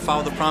send and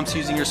follow the prompts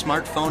using your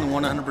smartphone, and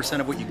 100%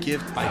 of what you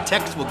give by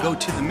text will go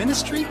to the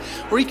ministry.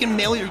 Or you can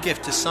mail your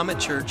gift to Summit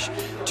Church,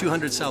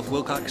 200 South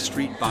Wilcox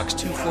Street, Box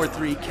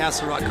 243,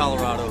 Castle Rock,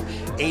 Colorado,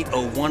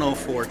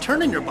 80104.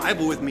 Turn in your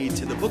Bible with me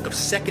to the book of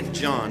 2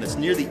 John. It's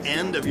near the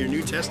end of your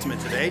New Testament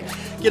today.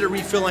 Get a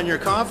refill on your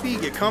coffee,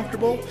 get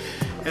comfortable.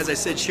 As I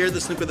said, share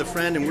this link with a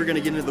friend, and we're going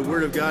to get into the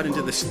Word of God,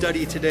 into the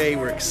study today.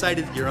 We're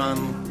excited that you're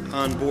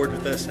on board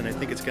with us, and I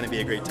think it's going to be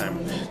a great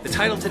time. The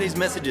title of today's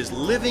message is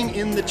Living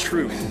in the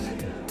Truth.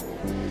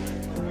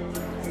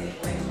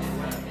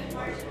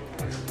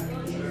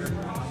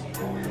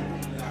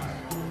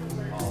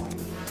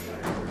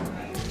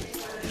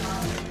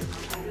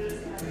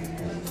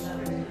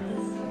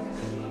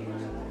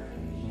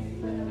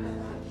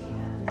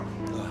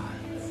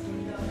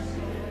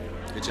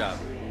 Good job.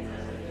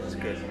 That's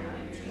good.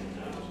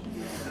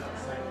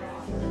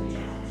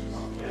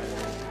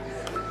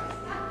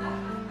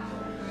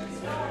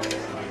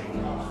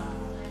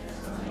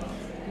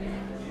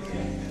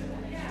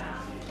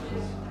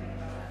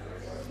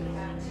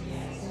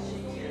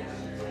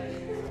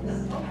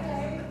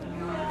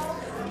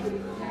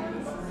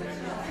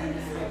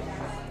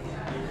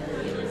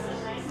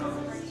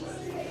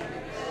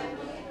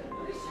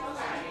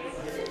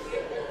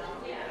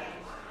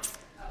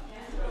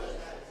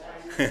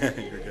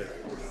 You're good.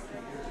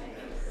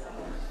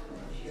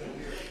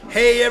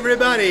 Hey,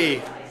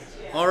 everybody.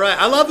 All right.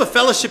 I love a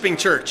fellowshipping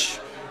church.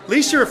 At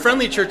least you're a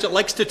friendly church that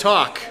likes to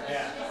talk.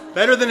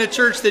 Better than a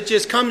church that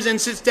just comes in,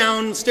 sits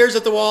down, stares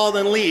at the wall,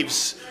 then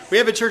leaves. We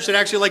have a church that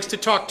actually likes to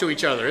talk to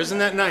each other. Isn't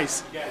that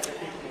nice?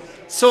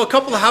 So a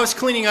couple of house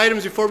cleaning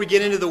items before we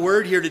get into the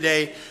word here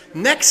today.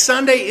 Next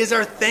Sunday is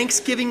our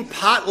Thanksgiving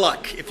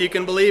potluck, if you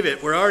can believe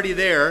it. We're already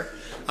there.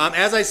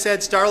 As I said,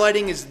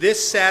 Starlighting is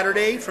this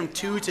Saturday from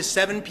 2 to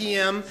 7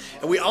 p.m.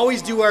 And we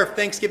always do our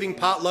Thanksgiving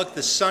potluck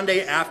the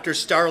Sunday after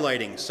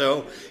Starlighting.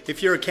 So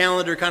if you're a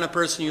calendar kind of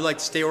person, you like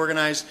to stay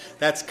organized,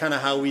 that's kind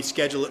of how we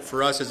schedule it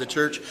for us as a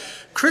church.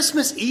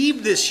 Christmas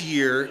Eve this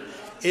year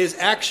is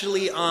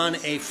actually on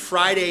a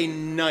Friday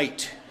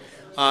night.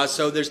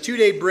 So there's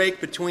 2-day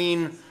break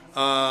between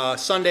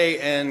Sunday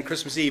and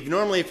Christmas Eve.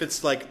 Normally, if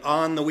it's like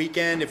on the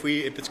weekend, if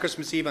it's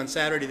Christmas Eve on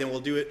Saturday, then we'll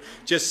do it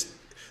just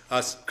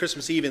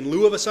Christmas Eve in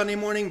lieu of a Sunday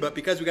morning. But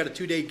because we got a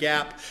 2-day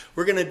gap,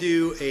 we're going to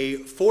do a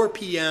 4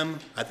 p.m.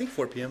 I think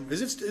 4 p.m.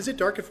 Is it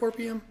dark at 4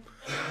 p.m.?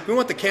 We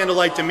want the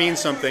candlelight to mean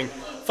something.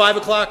 5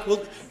 o'clock.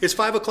 Is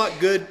 5 o'clock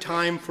good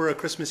time for a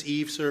Christmas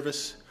Eve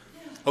service?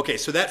 Okay,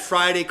 so that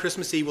Friday,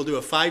 Christmas Eve, we'll do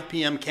a 5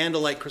 p.m.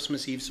 candlelight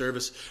Christmas Eve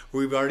service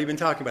where we've already been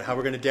talking about how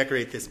we're going to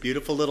decorate this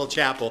beautiful little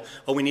chapel.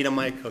 Oh, we need a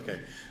mic?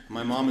 Okay.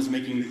 My mom is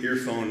making the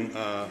earphone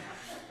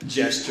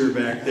gesture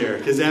back there.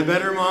 Is that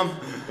better, Mom?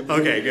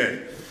 Okay,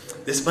 good.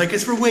 This mic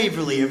is for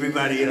Waverly,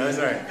 everybody. It's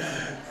all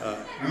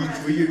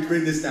right. Will you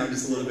bring this down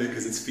just a little bit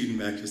because it's feeding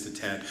back just a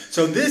tad.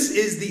 So this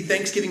is the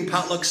Thanksgiving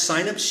potluck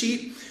sign-up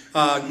sheet.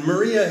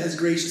 Maria has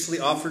graciously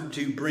offered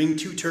to bring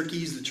 2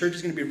 turkeys. The church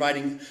is going to be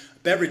providing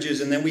beverages,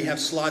 and then we have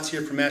slots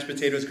here for mashed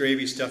potatoes,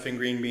 gravy, stuffing,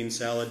 green bean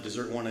salad,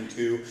 dessert 1 and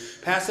 2.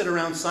 Pass it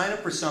around, sign up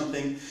for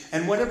something,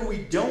 and whatever we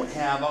don't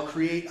have, I'll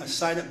create a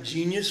sign-up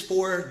genius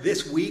for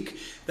this week.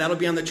 That'll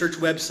be on the church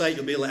website.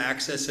 You'll be able to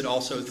access it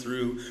also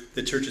through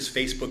the church's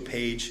Facebook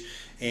page.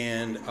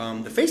 And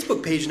the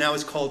Facebook page now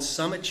is called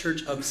Summit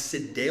Church of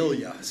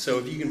Sedalia. So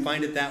if you can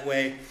find it that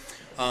way,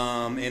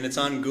 and it's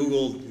on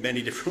Google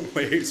many different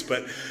ways,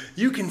 but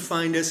you can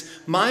find us.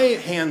 My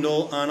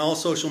handle on all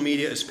social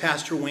media is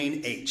Pastor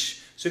Wayne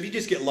H. So if you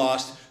just get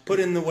lost, put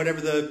in whatever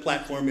the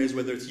platform is,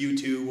 whether it's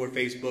YouTube or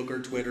Facebook or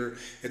Twitter.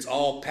 It's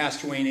all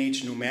Pastor Wayne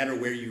H, no matter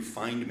where you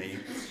find me.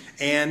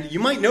 And you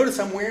might notice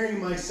I'm wearing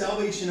my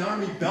Salvation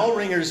Army Bell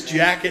Ringers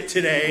jacket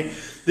today.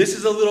 This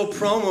is a little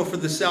promo for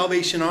the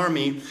Salvation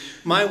Army.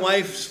 My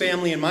wife's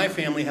family and my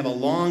family have a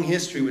long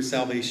history with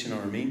Salvation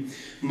Army.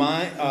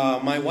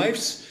 My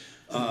wife's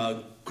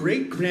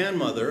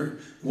great-grandmother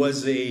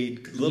was a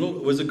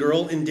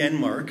girl in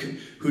Denmark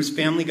whose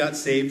family got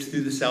saved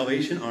through the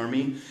Salvation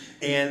Army,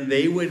 and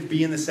they would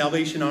be in the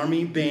Salvation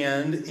Army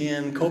band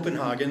in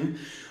Copenhagen,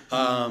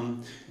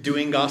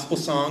 doing gospel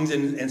songs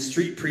and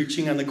street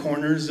preaching on the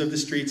corners of the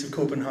streets of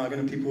Copenhagen,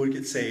 and people would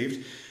get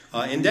saved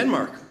in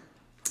Denmark.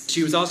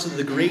 She was also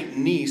the great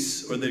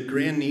niece, or the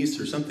grandniece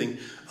or something,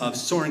 of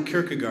Soren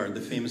Kierkegaard,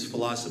 the famous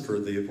philosopher,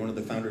 one of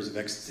the founders of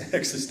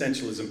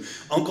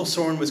existentialism. Uncle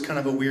Soren was kind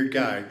of a weird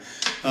guy,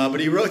 but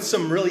he wrote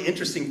some really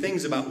interesting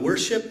things about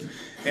worship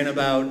and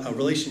about a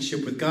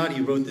relationship with God.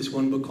 He wrote this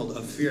one book called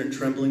Of Fear and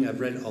Trembling.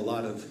 I've read a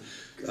lot of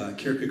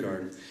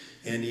Kierkegaard,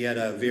 and he had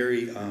a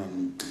very,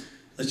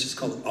 let's just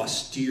call it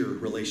austere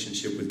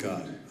relationship with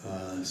God.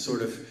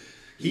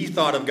 He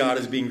thought of God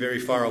as being very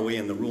far away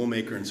and the rule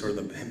maker and sort of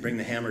the bring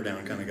the hammer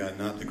down kind of God,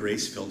 not the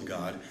grace-filled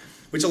God,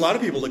 which a lot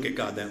of people look at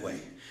God that way.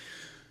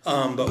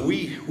 But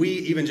we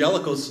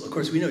evangelicals, of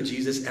course, we know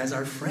Jesus as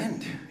our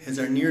friend, as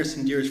our nearest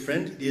and dearest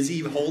friend. Is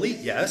he holy?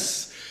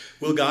 Yes.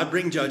 Will God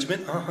bring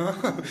judgment?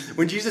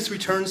 When Jesus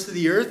returns to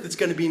the earth, it's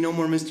going to be no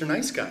more Mr.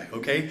 Nice Guy,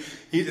 okay?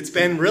 It's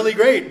been really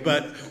great,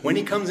 but when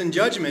he comes in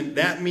judgment,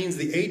 that means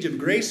the age of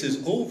grace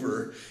is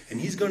over, and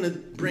he's going to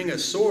bring a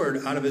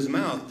sword out of his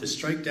mouth to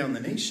strike down the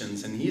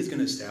nations, and he is going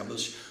to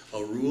establish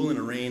a rule and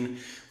a reign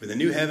with a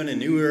new heaven and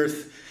new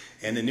earth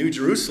and a new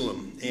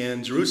Jerusalem.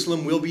 And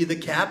Jerusalem will be the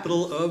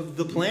capital of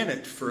the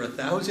planet for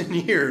 1,000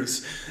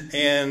 years,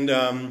 and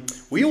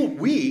we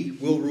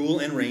will rule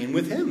and reign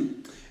with him.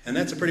 And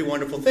that's a pretty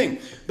wonderful thing.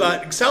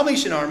 But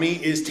Salvation Army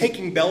is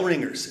taking bell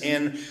ringers.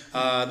 And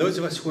those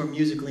of us who are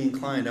musically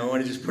inclined, I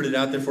want to just put it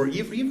out there for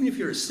you. Even if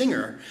you're a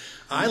singer,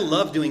 I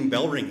love doing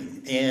bell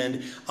ringing.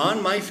 And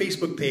on my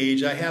Facebook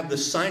page, I have the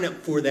sign up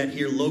for that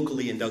here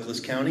locally in Douglas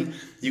County.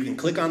 You can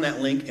click on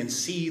that link and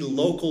see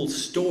local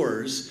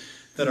stores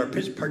that are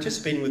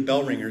participating with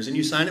bell ringers. And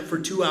you sign up for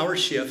a 2-hour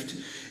shift.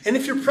 And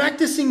if you're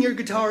practicing your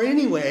guitar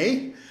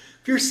anyway,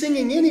 if you're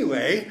singing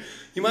anyway,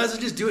 you might as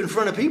well just do it in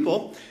front of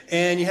people,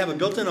 and you have a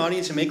built-in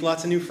audience, you make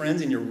lots of new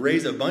friends, and you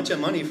raise a bunch of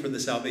money for the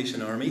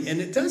Salvation Army.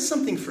 And it does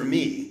something for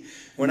me.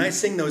 When I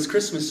sing those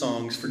Christmas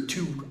songs for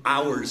 2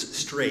 hours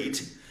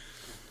straight,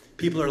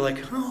 people are like,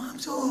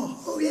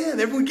 yeah,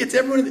 and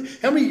everyone.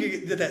 How many of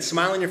you get that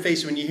smile on your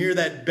face when you hear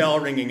that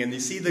bell ringing and you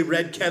see the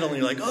red kettle and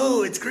you're like,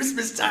 oh, it's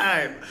Christmas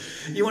time.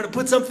 You want to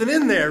put something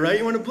in there, right?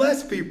 You want to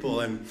bless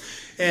people. And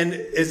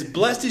as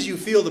blessed as you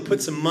feel to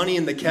put some money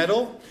in the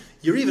kettle,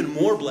 you're even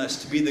more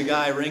blessed to be the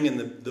guy ringing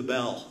the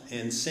bell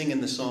and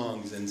singing the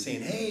songs and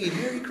saying, hey,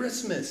 Merry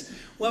Christmas,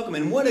 welcome.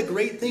 And what a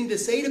great thing to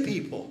say to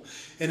people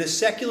in a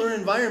secular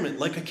environment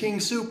like a King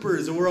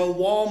Soopers or a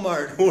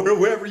Walmart or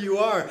wherever you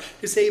are,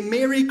 to say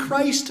Merry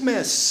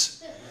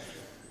Christmas.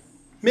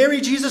 Merry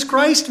Jesus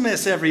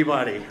Christmas,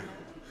 everybody.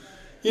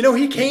 You know,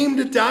 he came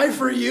to die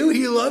for you.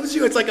 He loves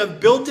you. It's like a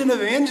built-in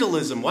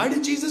evangelism. Why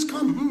did Jesus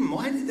come?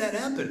 Why did that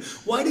happen?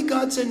 Why did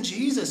God send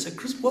Jesus at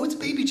Christmas? What's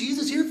baby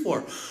Jesus here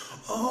for?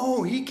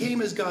 Oh, he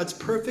came as God's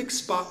perfect,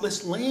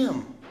 spotless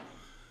lamb.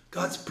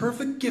 God's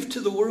perfect gift to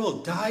the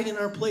world, died in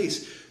our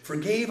place,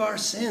 forgave our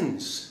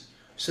sins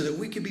so that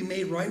we could be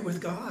made right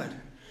with God.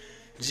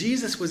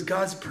 Jesus was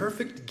God's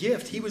perfect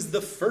gift. He was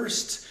the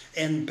first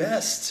and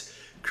best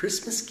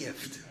Christmas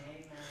gift.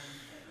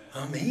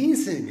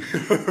 Amazing,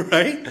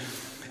 right?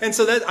 And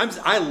so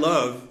I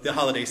love the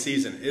holiday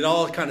season. It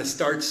all kind of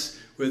starts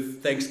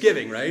with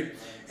Thanksgiving, right?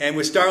 And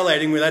with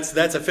starlighting,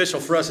 that's official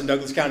for us in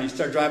Douglas County. You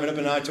start driving up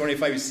in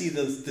I-25, you see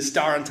the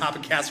star on top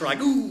of Castle, we're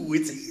like, ooh,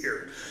 it's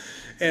here.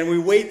 And we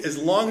wait as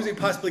long as we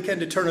possibly can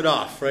to turn it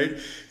off, right?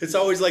 It's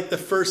always like the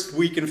first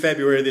week in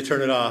February they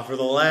turn it off, or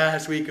the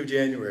last week of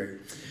January.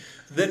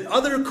 The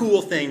other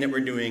cool thing that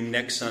we're doing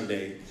next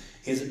Sunday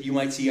is you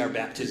might see our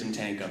baptism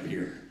tank up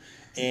here.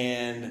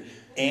 And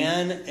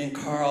Anne and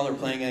Carl are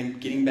planning on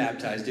getting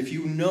baptized. If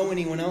you know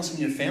anyone else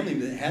in your family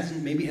that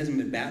hasn't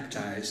been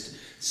baptized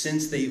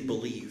since they've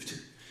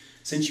believed,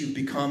 since you've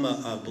become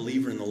a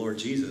believer in the Lord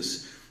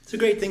Jesus, it's a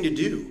great thing to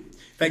do.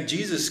 In fact,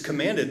 Jesus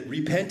commanded,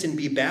 repent and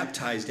be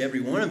baptized,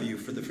 every one of you,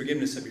 for the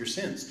forgiveness of your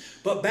sins.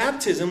 But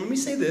baptism, let me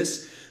say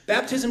this,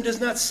 baptism does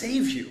not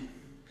save you.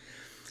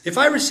 If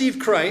I received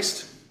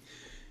Christ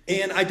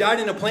and I died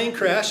in a plane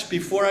crash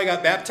before I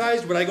got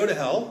baptized, would I go to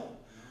hell?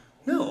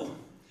 No.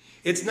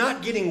 It's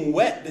not getting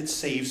wet that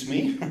saves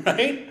me,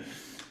 right?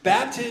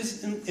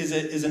 Baptism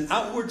is an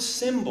outward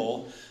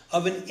symbol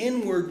of an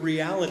inward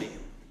reality.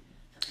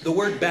 The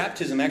word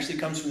baptism actually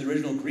comes from the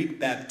original Greek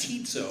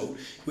baptizo,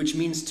 which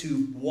means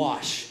to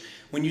wash.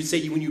 When you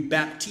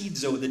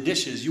baptizo the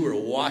dishes, you are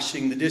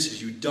washing the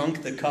dishes. You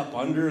dunk the cup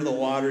under the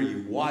water,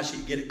 you wash it,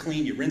 you get it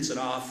clean, you rinse it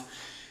off,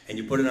 and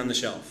you put it on the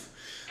shelf.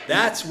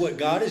 That's what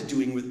God is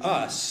doing with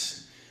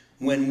us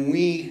when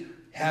we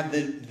have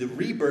the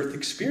rebirth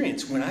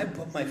experience. When I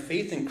put my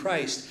faith in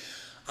Christ,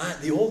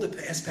 the old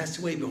has passed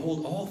away.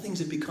 Behold, all things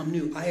have become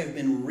new. I have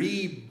been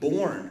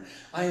reborn.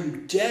 I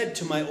am dead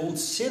to my old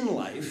sin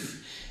life,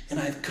 and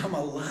I've come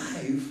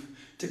alive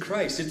to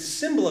Christ. It's a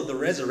symbol of the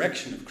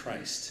resurrection of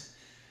Christ.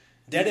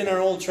 Dead in our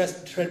old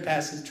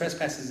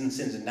trespasses and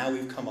sins, and now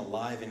we've come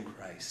alive in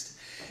Christ.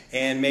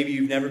 And maybe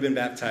you've never been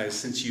baptized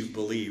since you've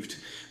believed.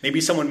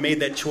 Maybe someone made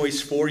that choice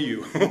for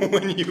you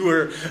when you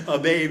were a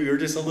baby or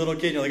just a little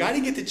kid. You're like, I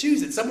didn't get to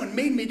choose it. Someone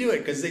made me do it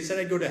because they said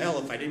I'd go to hell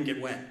if I didn't get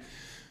wet.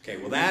 Okay,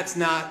 well, that's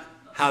not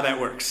how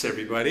that works,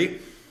 everybody.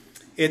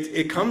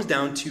 It comes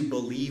down to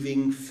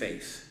believing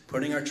faith,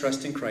 putting our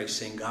trust in Christ,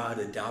 saying, God,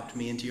 adopt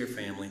me into your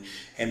family.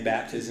 And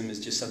baptism is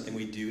just something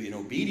we do in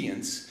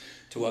obedience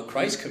to what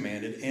Christ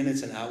commanded, and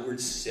it's an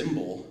outward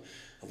symbol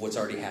of what's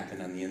already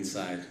happened on the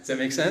inside. Does that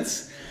make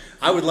sense?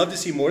 I would love to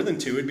see more than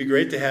 2. It'd be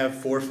great to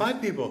have 4 or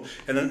 5 people.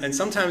 And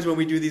sometimes when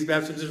we do these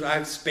baptisms, I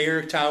have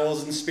spare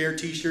towels and spare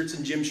T-shirts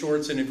and gym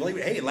shorts. And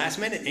hey, last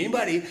minute,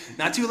 anybody,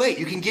 not too late.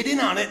 You can get in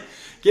on it.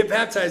 Get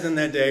baptized on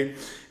that day.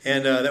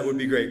 And that would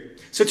be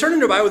great. So turn in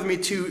your Bible with me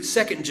to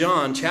 2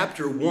 John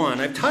chapter 1.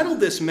 I've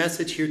titled this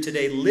message here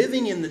today,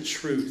 Living in the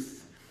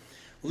Truth.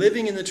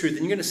 Living in the Truth.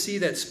 And you're going to see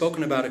that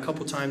spoken about a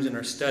couple times in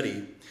our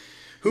study.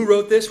 Who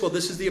wrote this? Well,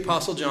 this is the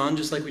Apostle John,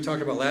 just like we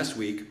talked about last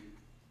week.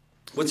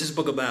 What's this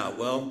book about?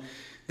 Well,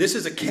 this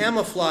is a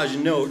camouflage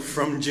note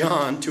from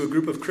John to a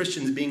group of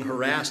Christians being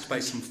harassed by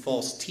some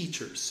false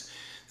teachers.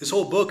 This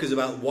whole book is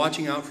about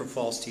watching out for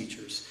false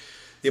teachers.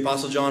 The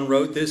Apostle John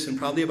wrote this in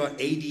probably about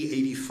AD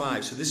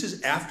 85. So this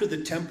is after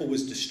the temple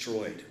was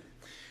destroyed.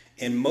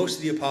 And most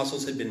of the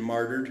apostles had been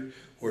martyred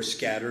or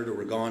scattered or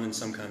were gone in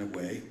some kind of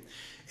way.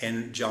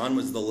 And John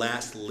was the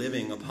last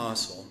living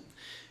apostle.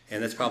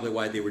 And that's probably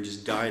why they were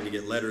just dying to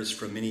get letters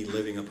from any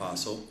living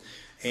apostle.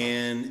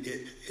 And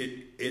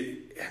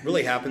it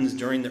really happens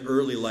during the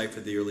early life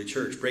of the early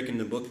church. Breaking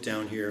the book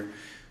down here,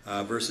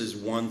 verses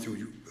 1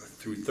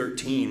 through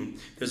 13.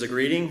 There's a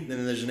greeting,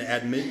 then there's an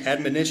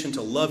admonition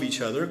to love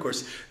each other. Of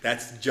course,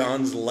 that's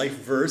John's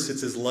life verse.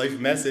 It's his life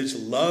message.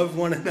 Love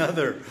one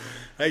another.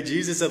 Right?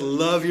 Jesus said,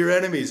 love your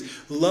enemies.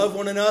 Love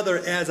one another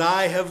as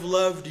I have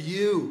loved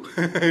you.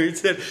 He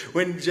said,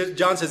 when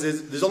John says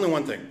there's only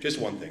one thing, just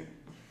one thing.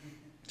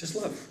 Just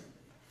love.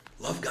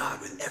 Love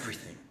God with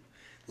everything.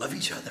 Love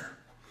each other.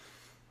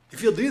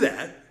 If you'll do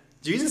that,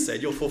 Jesus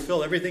said you'll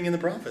fulfill everything in the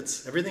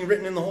prophets, everything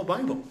written in the whole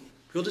Bible.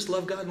 If you'll just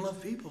love God and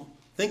love people.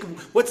 Think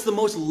of what's the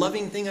most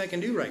loving thing I can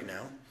do right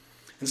now.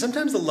 And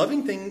sometimes the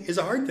loving thing is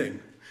a hard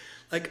thing.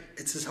 Like,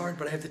 it's just hard,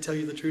 but I have to tell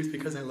you the truth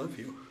because I love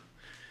you.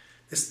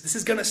 This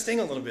is going to sting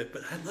a little bit,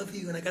 but I love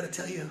you and I got to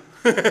tell you.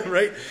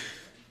 Right?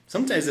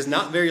 Sometimes it's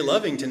not very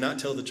loving to not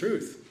tell the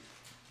truth.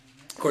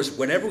 Of course,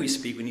 whenever we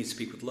speak, we need to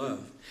speak with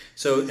love.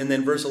 So, and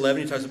then verse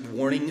 11, he talks about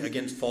warning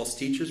against false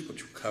teachers,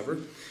 which we'll cover.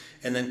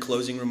 And then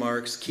closing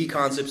remarks. Key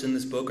concepts in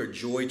this book are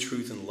joy,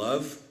 truth, and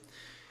love.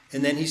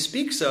 And then he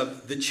speaks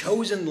of the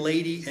chosen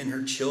lady and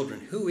her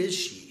children. Who is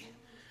she?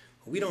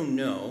 We don't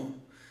know.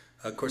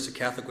 Of course, a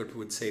Catholic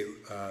would say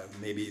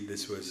maybe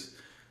this was,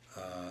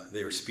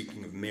 they were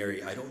speaking of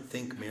Mary. I don't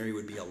think Mary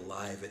would be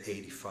alive at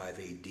 85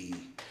 AD.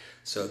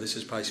 So this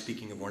is probably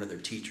speaking of one of their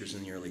teachers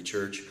in the early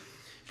church.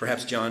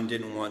 Perhaps John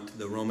didn't want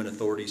the Roman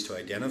authorities to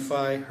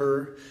identify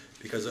her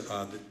because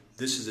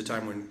this is a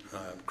time when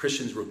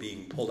Christians were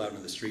being pulled out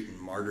into the street and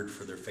martyred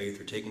for their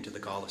faith or taken to the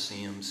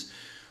Colosseums.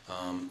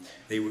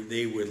 They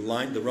would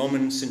line, the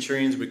Roman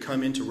centurions would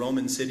come into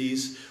Roman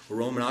cities or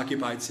Roman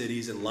occupied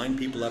cities and line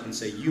people up and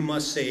say, you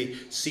must say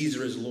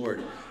Caesar is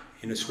Lord.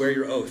 Swear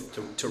your oath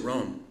to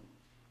Rome.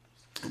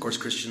 Of course,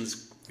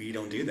 Christians, we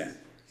don't do that.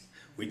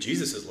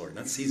 Jesus is Lord,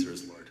 not Caesar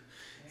is Lord.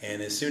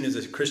 And as soon as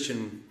a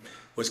Christian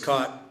was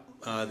caught,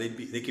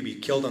 they could be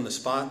killed on the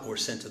spot or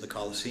sent to the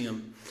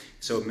Colosseum.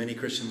 So many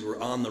Christians were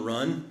on the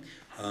run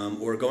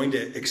or going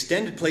to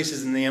extended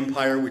places in the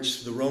empire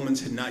which the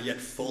Romans had not yet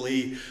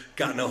fully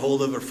gotten a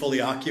hold of or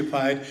fully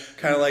occupied.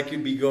 Kind of like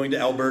you'd be going to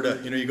Alberta.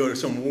 You go to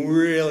some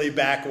really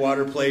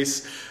backwater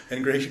place,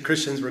 and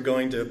Christians were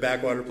going to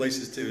backwater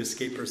places to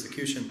escape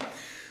persecution.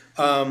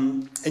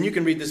 And you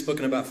can read this book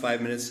in about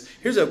 5 minutes.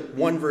 Here's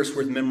one verse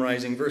worth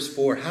memorizing. Verse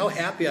 4, how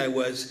happy I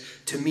was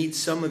to meet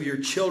some of your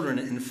children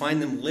and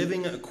find them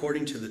living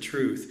according to the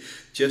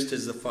truth, just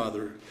as the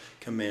Father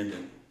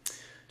commanded.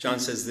 John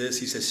says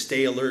this, he says,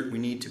 stay alert. We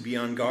need to be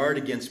on guard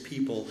against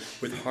people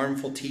with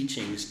harmful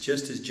teachings,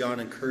 just as John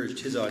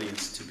encouraged his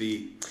audience to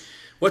be.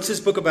 What's this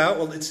book about?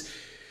 Well,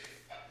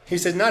 he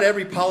says, not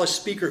every polished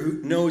speaker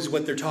who knows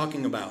what they're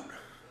talking about.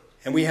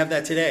 And we have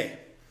that today.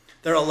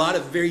 There are a lot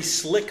of very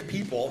slick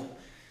people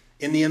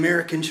in the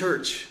American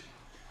church.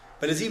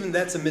 But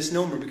that's a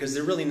misnomer because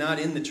they're really not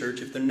in the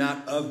church if they're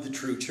not of the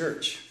true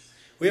church.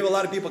 We have a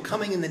lot of people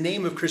coming in the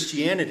name of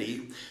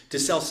Christianity to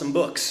sell some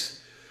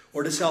books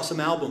or to sell some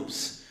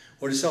albums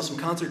or to sell some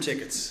concert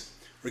tickets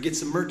or get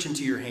some merch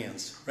into your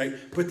hands, right?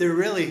 But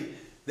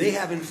they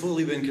haven't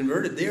fully been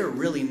converted. They're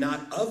really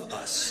not of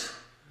us.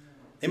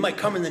 They might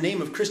come in the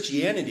name of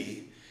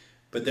Christianity,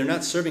 but they're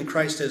not serving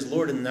Christ as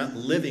Lord and not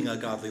living a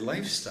godly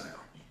lifestyle.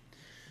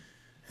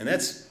 And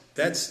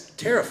that's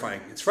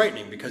terrifying. It's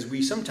frightening because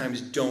we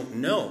sometimes don't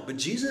know. But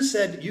Jesus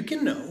said, you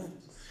can know.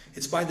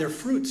 It's by their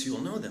fruits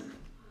you'll know them.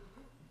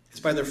 It's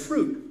by their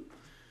fruit.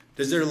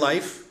 Does their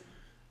life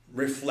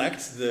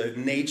reflect the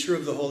nature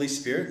of the Holy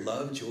Spirit?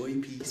 Love,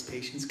 joy, peace,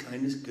 patience,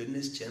 kindness,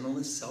 goodness,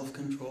 gentleness,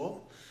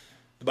 self-control.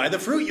 By the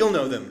fruit you'll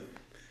know them.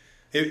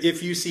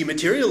 If you see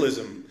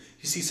materialism,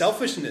 you see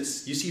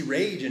selfishness, you see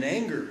rage and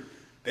anger,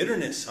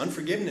 bitterness,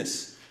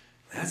 unforgiveness,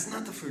 that's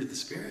not the fruit of the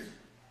Spirit.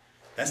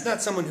 That's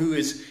not someone who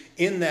is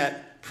in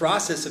that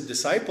process of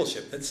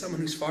discipleship. That's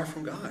someone who's far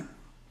from God.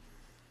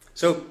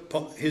 So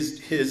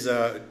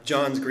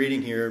John's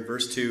greeting here,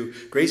 verse 2,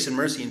 grace and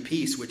mercy and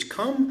peace, which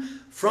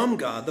come from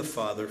God the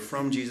Father,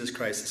 from Jesus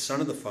Christ, the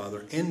Son of the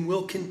Father, and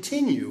will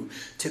continue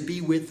to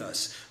be with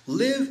us.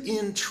 Live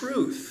in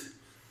truth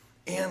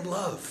and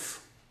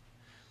love.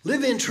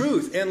 Live in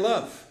truth and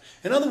love.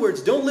 In other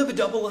words, don't live a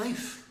double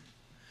life.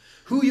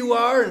 Who you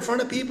are in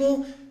front of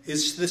people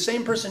is the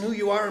same person who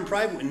you are in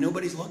private when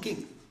nobody's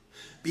looking.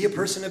 Be a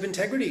person of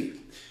integrity.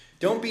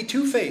 Don't be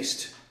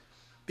two-faced.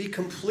 Be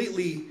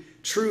completely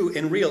true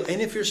and real.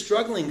 And if you're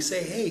struggling,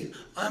 say, hey,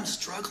 I'm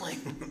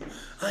struggling.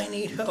 I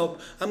need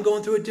help. I'm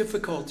going through a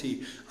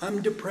difficulty.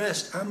 I'm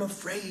depressed. I'm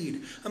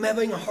afraid. I'm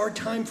having a hard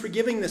time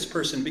forgiving this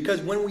person.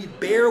 Because when we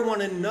bear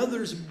one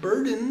another's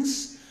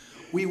burdens,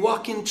 we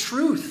walk in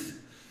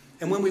truth.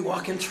 And when we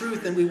walk in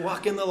truth, then we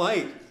walk in the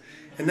light.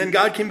 And then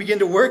God can begin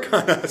to work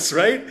on us,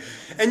 right?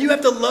 And you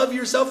have to love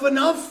yourself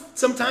enough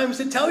sometimes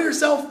to tell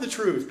yourself the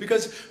truth.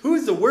 Because who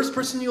is the worst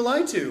person you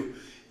lie to?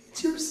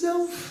 It's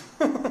yourself.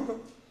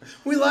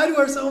 We lie to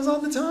ourselves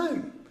all the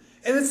time.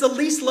 And it's the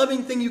least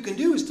loving thing you can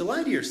do is to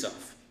lie to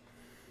yourself.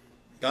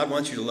 God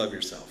wants you to love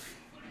yourself.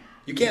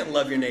 You can't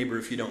love your neighbor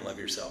if you don't love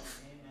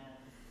yourself.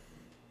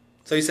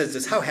 So he says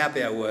this, how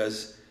happy I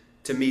was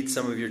to meet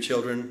some of your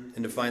children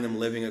and to find them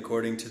living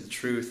according to the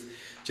truth,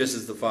 just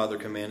as the Father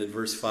commanded.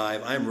 Verse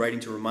 5, I am writing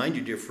to remind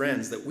you, dear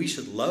friends, that we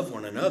should love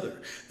one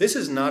another. This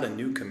is not a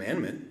new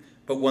commandment,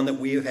 but one that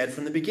we have had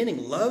from the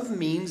beginning. Love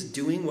means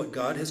doing what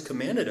God has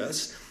commanded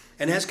us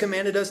and has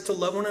commanded us to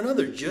love one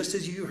another, just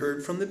as you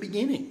heard from the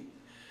beginning.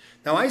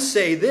 Now I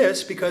say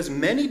this because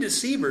many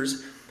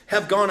deceivers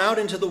have gone out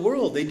into the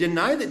world. They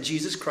deny that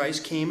Jesus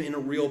Christ came in a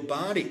real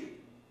body.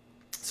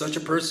 Such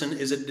a person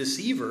is a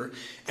deceiver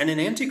and an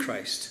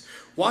antichrist.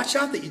 Watch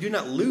out that you do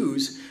not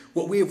lose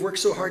what we have worked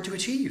so hard to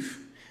achieve.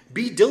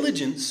 Be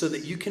diligent so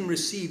that you can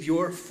receive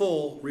your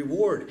full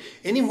reward.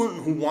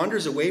 Anyone who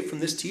wanders away from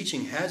this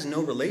teaching has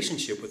no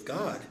relationship with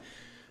God.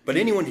 But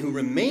anyone who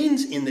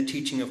remains in the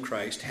teaching of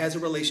Christ has a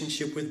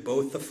relationship with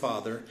both the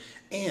Father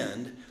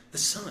and the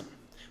Son.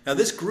 Now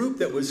this group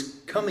that was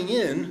coming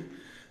in,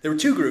 there were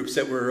two groups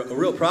that were a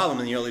real problem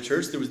in the early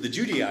church. There was the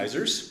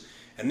Judaizers,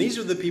 and these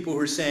are the people who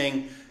are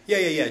saying,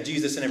 yeah,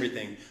 Jesus and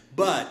everything.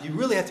 But you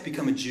really have to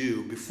become a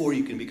Jew before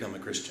you can become a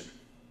Christian.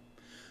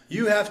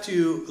 You have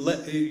to,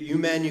 you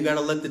got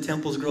to let the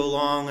temples grow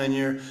long on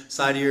your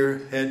side of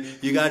your head.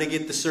 You got to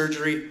get the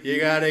surgery. You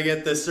got to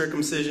get the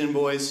circumcision,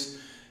 boys.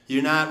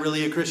 You're not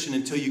really a Christian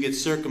until you get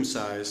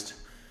circumcised.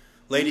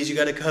 Ladies, you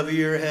got to cover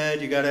your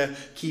head. You got to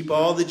keep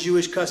all the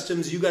Jewish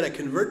customs. You got to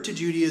convert to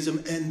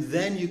Judaism, and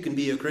then you can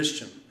be a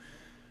Christian.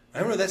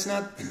 Remember, that's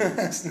not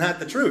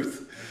the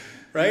truth,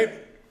 right?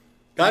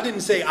 God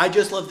didn't say, I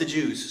just love the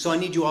Jews, so I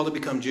need you all to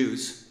become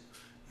Jews.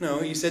 No,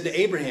 he said to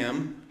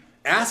Abraham,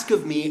 ask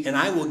of me and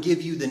I will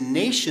give you the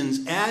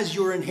nations as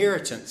your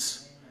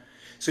inheritance.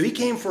 So he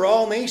came for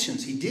all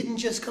nations. He didn't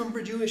just come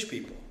for Jewish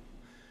people.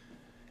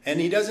 And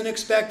he doesn't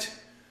expect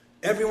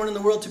everyone in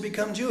the world to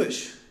become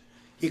Jewish.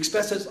 He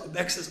expects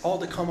us all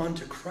to come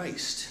unto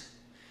Christ.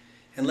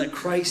 And let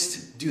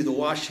Christ do the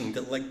washing.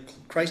 Let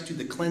Christ do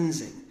the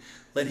cleansing.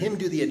 Let him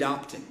do the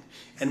adopting.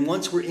 And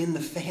once we're in the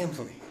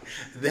family,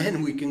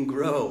 then we can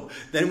grow.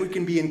 Then we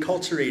can be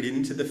enculturated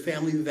into the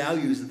family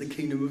values of the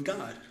kingdom of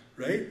God.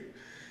 Right?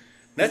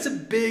 That's a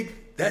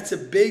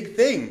big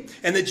thing.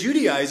 And the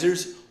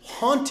Judaizers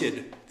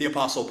haunted the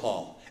Apostle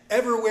Paul.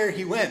 Everywhere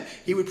he went,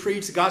 he would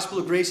preach the gospel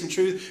of grace and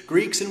truth.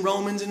 Greeks and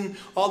Romans and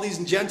all these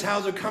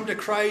Gentiles would come to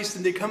Christ,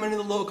 and they'd come into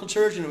the local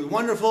church, and it was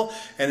wonderful.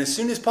 And as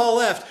soon as Paul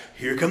left,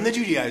 here come the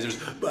Judaizers.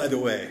 By the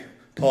way,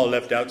 Paul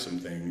left out some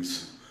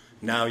things.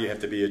 Now you have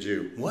to be a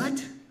Jew.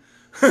 What?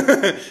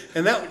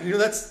 And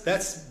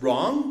that's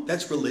wrong.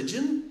 That's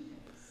religion.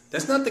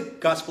 That's not the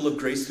gospel of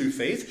grace through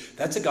faith.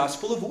 That's a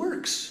gospel of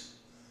works.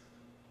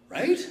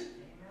 Right?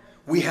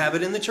 We have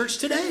it in the church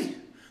today.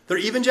 There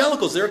are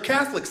evangelicals, there are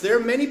Catholics, there are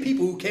many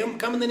people who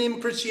come in the name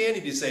of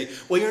Christianity to say,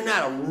 well, you're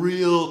not a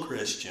real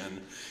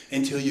Christian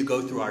until you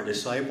go through our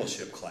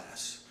discipleship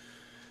class.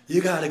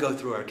 You got to go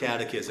through our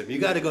catechism. You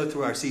got to go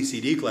through our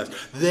CCD class.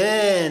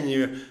 Then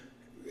you're,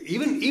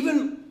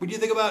 even when you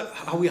think about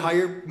how we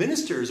hire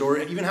ministers or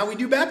even how we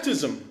do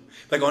baptism.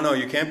 Like, oh no,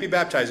 you can't be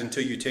baptized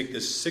until you take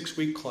this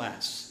 6-week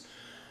class.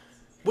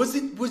 Was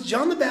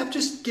John the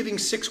Baptist giving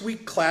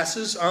 6-week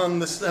classes on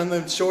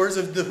the shores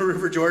of the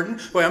River Jordan?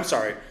 Wait, I'm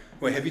sorry.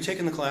 Wait, have you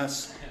taken the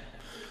class?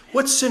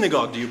 What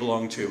synagogue do you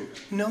belong to?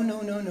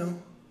 No.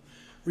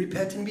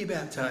 Repent and be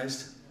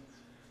baptized.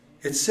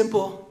 It's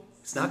simple.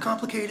 It's not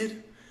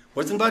complicated.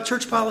 Wasn't about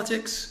church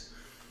politics.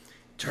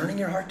 Turning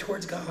your heart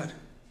towards God.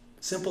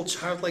 Simple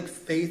childlike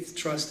faith,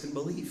 trust, and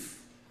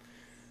belief.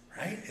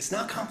 Right? It's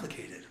not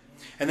complicated.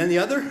 And then the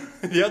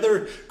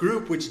other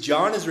group which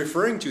John is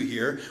referring to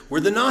here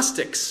were the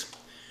Gnostics.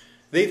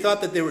 They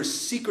thought that there was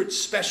secret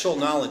special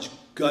knowledge,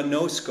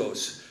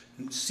 gnoskos,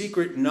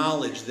 secret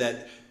knowledge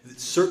that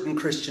certain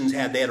Christians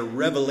had. They had a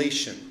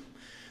revelation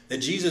that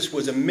Jesus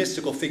was a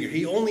mystical figure.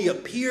 He only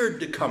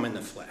appeared to come in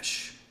the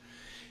flesh.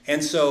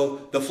 And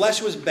so the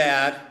flesh was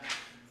bad,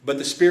 but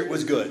the spirit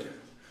was good.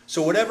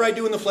 So whatever I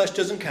do in the flesh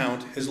doesn't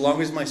count as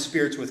long as my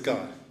spirit's with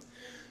God.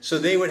 So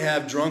they would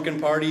have drunken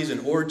parties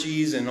and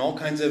orgies and all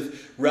kinds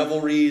of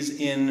revelries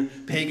in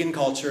pagan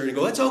culture. And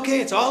go, it's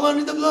okay, it's all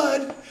under the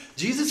blood.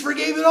 Jesus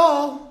forgave it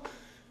all.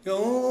 You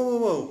go,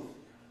 whoa.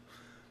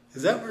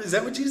 Is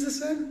that what Jesus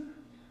said?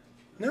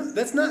 No,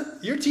 that's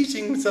not. You're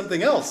teaching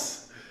something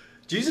else.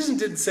 Jesus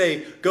didn't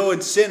say, go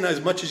and sin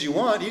as much as you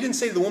want. He didn't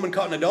say to the woman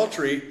caught in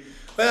adultery,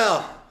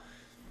 well,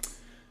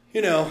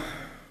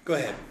 go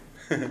ahead.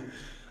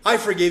 I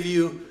forgive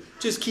you.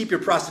 Just keep your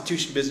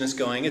prostitution business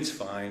going. It's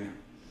fine.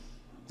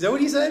 Is that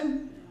what he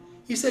said?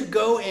 He said,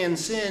 go and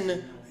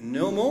sin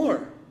no more.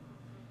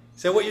 He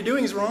said, what you're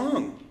doing is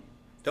wrong.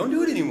 Don't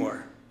do it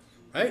anymore.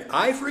 Right?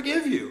 I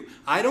forgive you.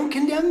 I don't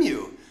condemn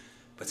you.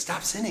 But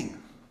stop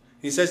sinning.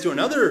 He says to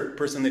another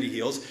person that he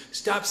heals,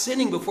 stop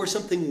sinning before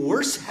something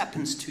worse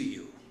happens to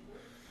you.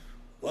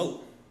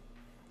 Whoa.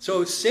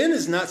 So sin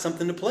is not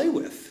something to play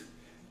with.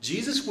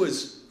 Jesus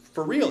was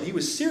for real. He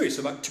was serious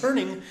about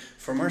turning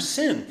from our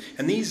sin.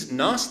 And these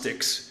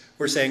Gnostics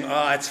were saying,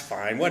 it's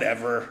fine,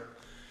 whatever.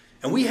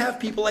 And we have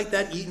people like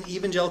that in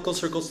evangelical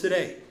circles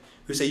today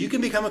who say you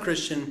can become a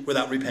Christian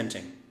without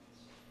repenting.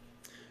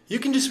 You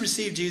can just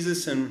receive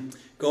Jesus and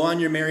go on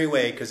your merry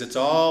way because it's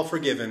all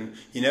forgiven.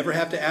 You never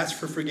have to ask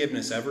for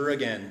forgiveness ever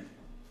again.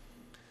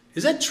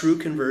 Is that true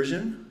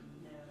conversion?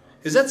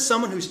 Is that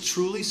someone who's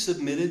truly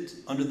submitted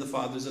under the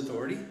Father's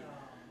authority?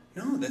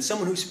 No, that's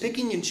someone who's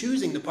picking and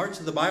choosing the parts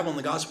of the Bible and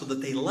the gospel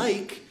that they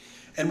like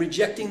and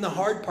rejecting the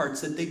hard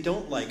parts that they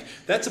don't like.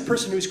 That's a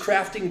person who's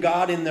crafting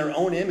God in their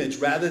own image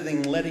rather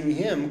than letting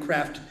him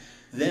craft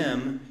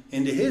them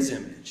into his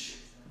image.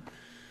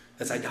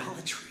 That's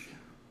idolatry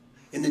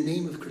in the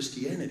name of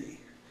Christianity.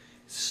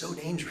 It's so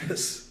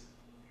dangerous.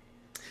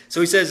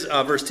 So he says,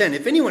 verse 10,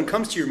 if anyone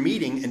comes to your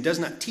meeting and does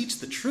not teach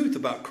the truth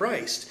about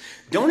Christ,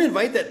 don't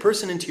invite that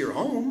person into your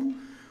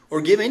home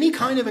or give any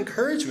kind of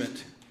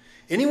encouragement.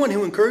 Anyone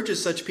who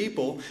encourages such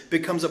people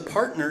becomes a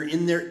partner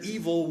in their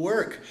evil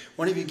work.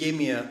 One of you gave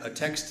me a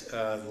text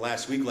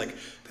last week like,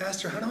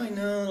 Pastor, how do I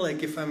know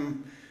if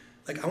I'm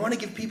I want to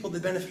give people the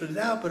benefit of the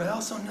doubt, but I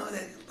also know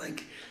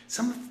that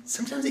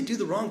sometimes they do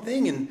the wrong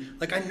thing, and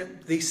I know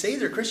they say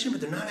they're Christian,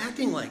 but they're not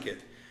acting like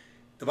it.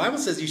 The Bible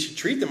says you should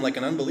treat them like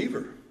an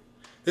unbeliever.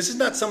 This is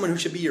not someone who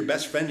should be your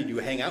best friend and you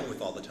hang out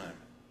with all the time.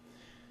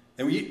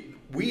 And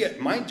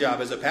my job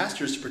as a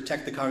pastor is to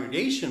protect the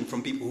congregation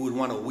from people who would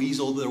want to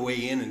weasel their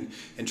way in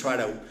and try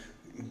to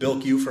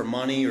bilk you for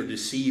money or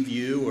deceive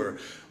you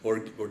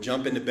or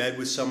jump into bed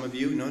with some of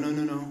you.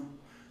 No.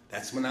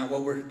 That's not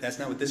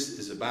what this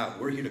is about.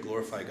 We're here to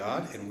glorify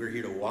God, and we're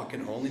here to walk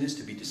in holiness,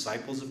 to be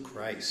disciples of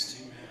Christ.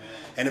 Amen.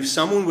 And if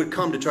someone would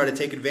come to try to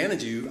take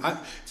advantage of you,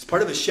 it's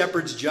part of a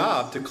shepherd's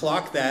job to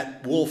clock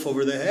that wolf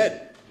over the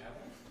head.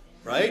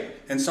 right?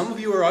 And some of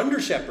you are under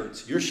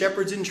shepherds. You're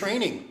shepherds in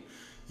training.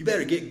 You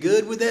better get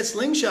good with that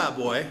slingshot,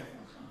 boy.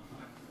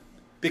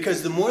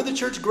 Because the more the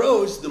church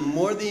grows, the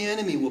more the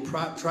enemy will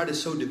try to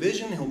sow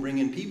division. He'll bring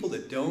in people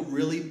that don't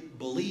really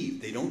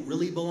believe. They don't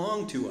really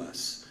belong to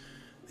us.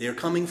 They are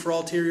coming for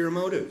ulterior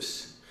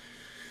motives.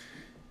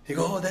 You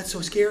go, oh, that's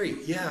so scary.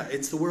 Yeah,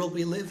 it's the world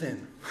we live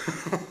in.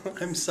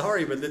 I'm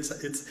sorry, but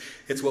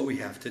it's what we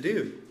have to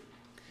do.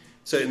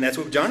 So, and that's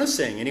what John is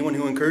saying. Anyone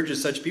who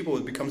encourages such people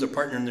becomes a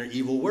partner in their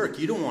evil work.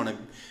 You don't want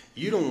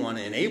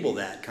to enable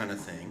that kind of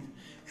thing,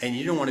 and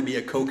you don't want to be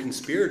a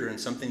co-conspirator in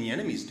something the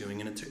enemy's doing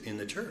in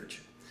the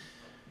church.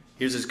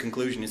 Here's his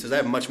conclusion. He says, I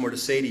have much more to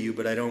say to you,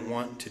 but I don't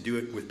want to do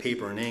it with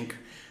paper and ink,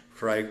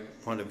 for I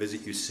want to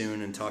visit you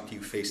soon and talk to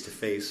you face to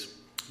face.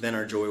 Then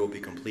our joy will be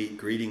complete.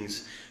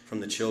 Greetings from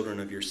the children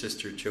of your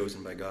sister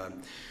chosen by God.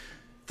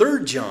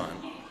 3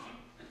 John,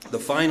 the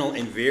final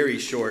and very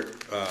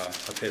short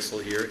epistle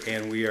here,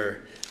 and we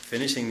are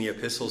finishing the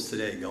epistles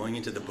today, going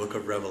into the book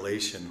of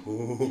Revelation.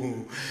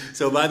 Ooh.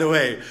 So by the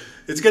way,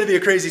 it's going to be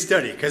a crazy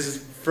study,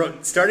 because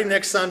starting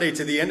next Sunday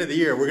to the end of the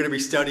year, we're going to be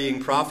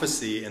studying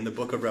prophecy in the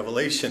book of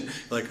Revelation.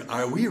 Like,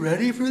 are we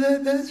ready for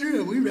that, Pastor?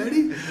 Are we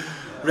ready?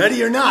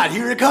 Ready or not,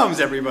 here it comes,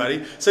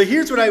 everybody. So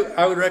here's what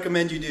I would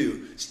recommend you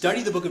do.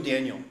 Study the book of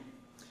Daniel.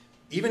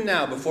 Even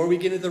now, before we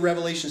get into the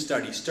Revelation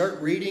study,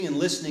 start reading and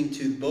listening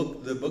to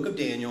the book of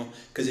Daniel,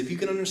 because if you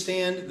can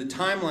understand the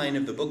timeline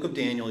of the book of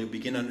Daniel, you'll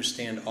begin to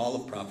understand all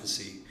of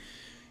prophecy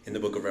in the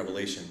book of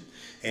Revelation.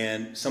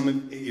 And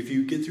if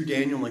you get through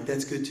Daniel, like,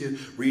 that's good too,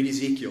 read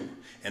Ezekiel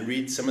and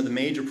read some of the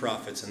major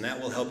prophets, and that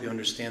will help you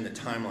understand the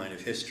timeline of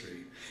history.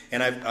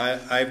 And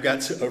I've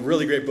got a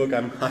really great book.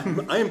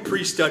 I am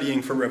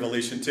pre-studying for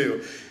Revelation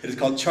 2. It is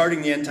called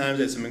Charting the End Times.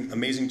 It has some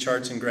amazing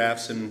charts and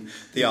graphs and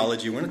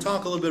theology. We're going to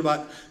talk a little bit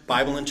about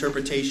Bible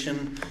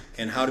interpretation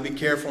and how to be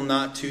careful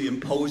not to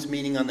impose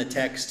meaning on the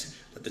text.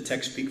 Let the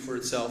text speak for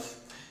itself,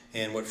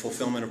 and what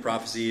fulfillment of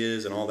prophecy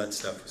is and all that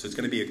stuff. So it's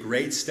going to be a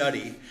great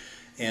study,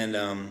 and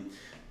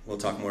we'll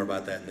talk more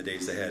about that in the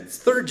days ahead. It's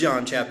 3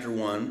 John chapter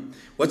 1.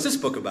 What's this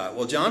book about?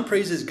 Well, John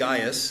praises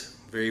Gaius,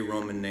 very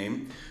Roman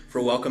name,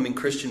 for welcoming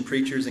Christian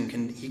preachers,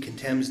 and he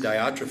contemns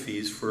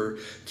Diotrephes for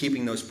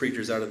keeping those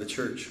preachers out of the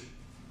church.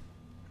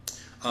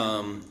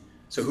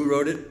 So who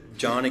wrote it?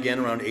 John, again,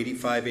 around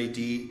 85 AD,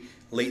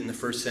 late in the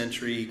 1st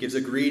century. He gives a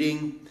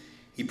greeting.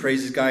 He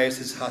praises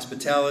Gaius'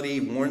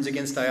 hospitality, warns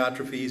against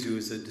Diotrephes, who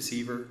is a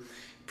deceiver,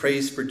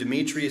 prays for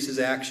Demetrius'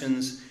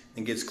 actions,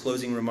 and gives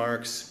closing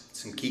remarks,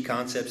 some key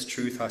concepts: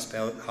 truth,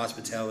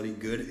 hospitality,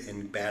 good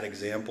and bad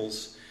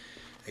examples.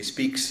 He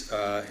speaks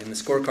in the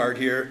scorecard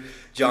here,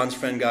 John's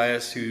friend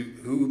Gaius, to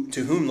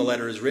whom the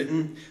letter is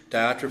written.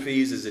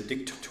 Diotrephes is a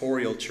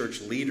dictatorial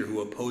church leader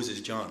who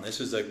opposes John. This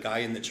is a guy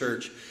in the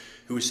church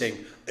who was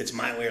saying, it's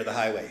my way or the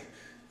highway.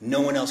 No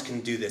one else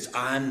can do this.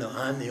 I'm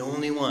the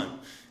only one.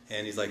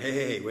 And he's like,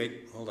 hey,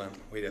 wait, hold a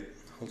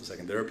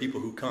second. There are people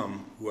who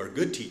come who are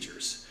good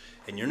teachers,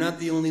 and you're not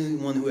the only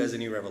one who has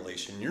any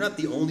revelation. You're not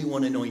the only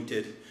one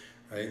anointed.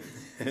 Right?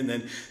 And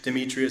then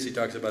Demetrius, he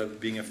talks about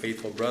being a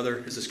faithful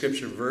brother. Here's a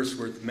scripture verse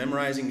worth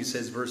memorizing. He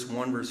says,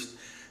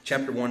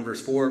 chapter 1,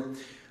 verse 4,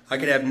 I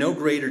could have no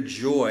greater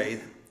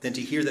joy than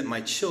to hear that my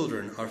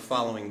children are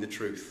following the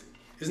truth.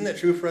 Isn't that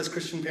true for us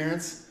Christian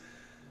parents?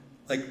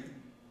 Like,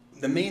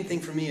 the main thing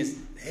for me is,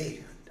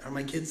 hey, are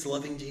my kids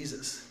loving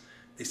Jesus?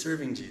 They're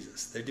serving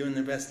Jesus. They're doing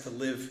their best to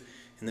live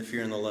in the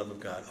fear and the love of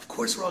God. Of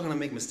course, we're all going to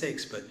make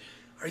mistakes, but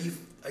are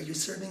you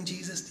serving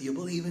Jesus? Do you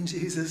believe in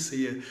Jesus?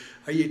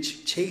 Are you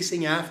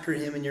chasing after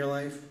him in your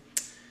life?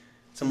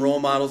 Some role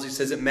models, he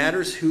says, it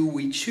matters who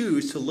we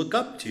choose to look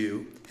up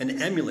to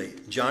and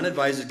emulate. John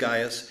advises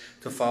Gaius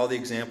to follow the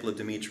example of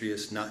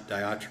Demetrius, not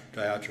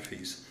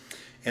Diotrephes.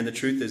 And the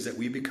truth is that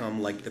we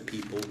become like the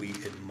people we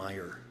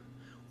admire.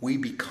 We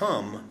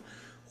become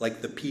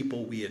like the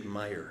people we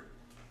admire.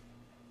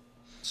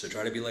 So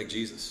try to be like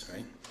Jesus,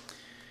 right?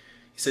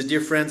 He says,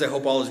 dear friends, I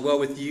hope all is well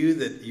with you,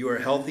 that you are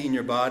healthy in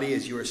your body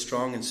as you are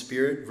strong in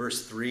spirit.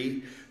 Verse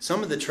 3,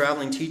 some of the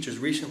traveling teachers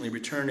recently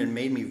returned and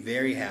made me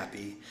very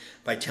happy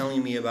by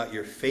telling me about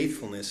your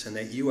faithfulness and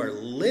that you are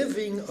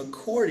living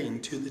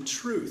according to the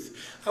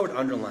truth. I would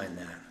underline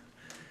that.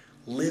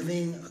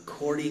 Living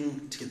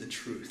according to the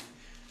truth.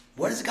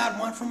 What does God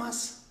want from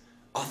us?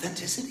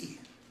 Authenticity.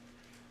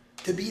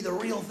 To be the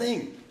real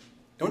thing.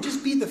 Don't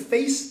just be the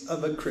face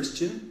of a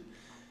Christian.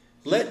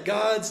 Let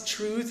God's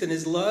truth and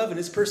his love and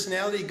his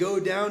personality go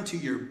down to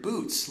your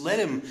boots. Let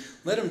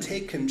him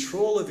take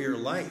control of your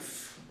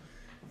life.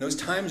 Those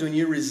times when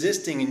you're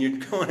resisting and you're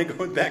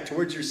going back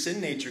towards your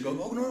sin nature, go,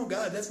 oh no,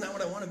 God, that's not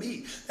what I want to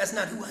be. That's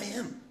not who I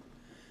am.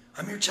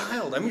 I'm your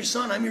child. I'm your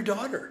son. I'm your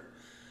daughter.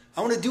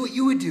 I want to do what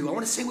you would do. I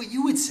want to say what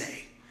you would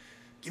say.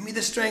 Give me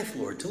the strength,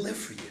 Lord, to live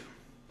for you.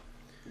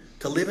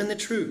 To live in the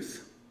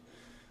truth.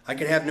 I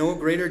could have no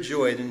greater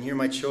joy than hear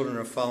my children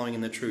are following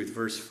in the truth.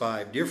 Verse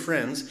 5, dear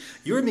friends,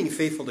 you are being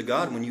faithful to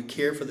God when you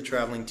care for the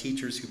traveling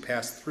teachers who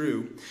pass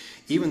through,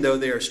 even though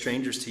they are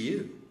strangers to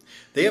you.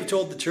 They have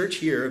told the church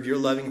here of your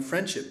loving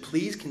friendship.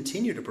 Please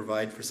continue to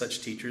provide for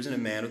such teachers in a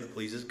manner that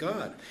pleases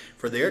God,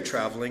 for they are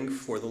traveling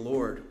for the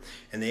Lord,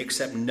 and they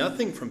accept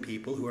nothing from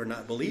people who are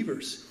not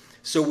believers.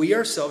 So we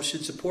ourselves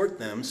should support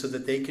them so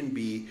that they can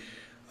be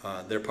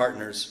their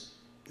partners.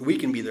 We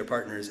can be their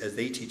partners as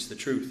they teach the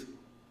truth.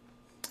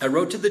 I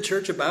wrote to the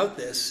church about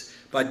this,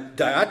 but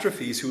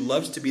Diotrephes, who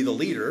loves to be the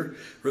leader,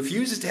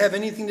 refuses to have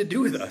anything to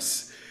do with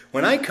us.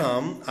 When I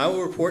come, I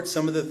will report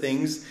some of the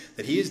things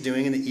that he is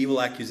doing and the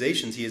evil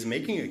accusations he is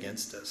making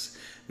against us.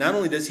 Not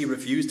only does he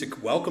refuse to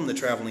welcome the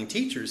traveling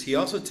teachers, he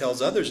also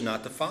tells others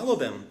not to follow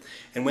them.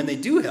 And when they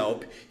do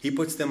help, he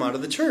puts them out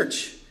of the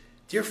church.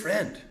 Dear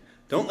friend,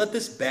 don't let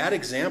this bad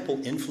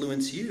example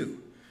influence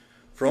you.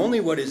 For only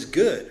what is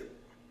good.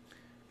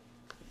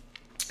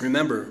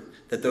 Remember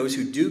that those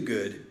who do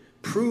good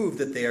prove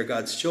that they are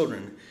God's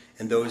children,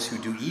 and those who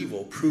do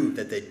evil prove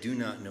that they do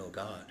not know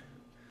God.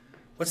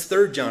 What's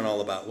 3 John all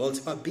about? Well, it's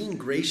about being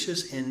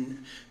gracious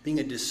and being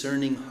a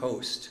discerning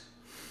host.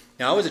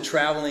 Now, I was a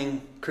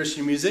traveling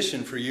Christian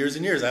musician for years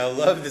and years. I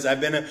love this. I've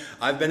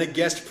been a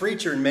guest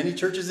preacher in many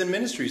churches and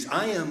ministries.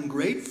 I am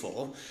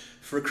grateful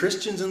for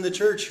Christians in the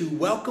church who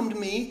welcomed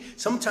me,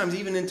 sometimes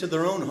even into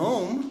their own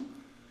home,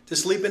 to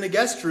sleep in a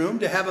guest room,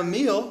 to have a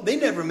meal. They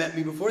never met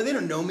me before. They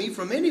don't know me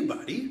from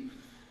anybody.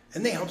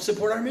 And they help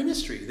support our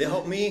ministry. They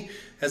help me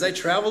as I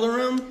travel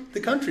around the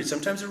country,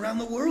 sometimes around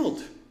the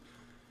world.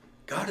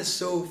 God is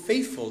so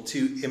faithful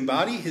to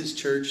embody his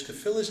church, to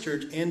fill his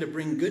church, and to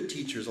bring good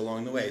teachers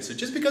along the way. So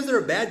just because there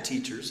are bad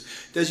teachers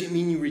doesn't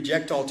mean you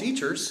reject all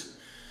teachers.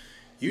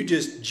 You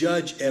just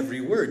judge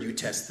every word. You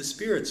test the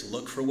spirits.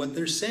 Look for what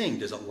they're saying.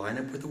 Does it line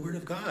up with the word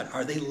of God?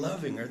 Are they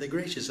loving? Are they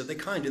gracious? Are they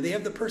kind? Do they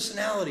have the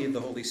personality of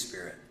the Holy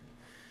Spirit?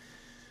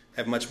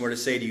 I have much more to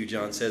say to you,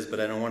 John says, but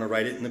I don't want to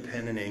write it in the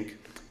pen and ink.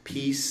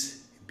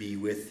 Peace be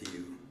with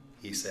you,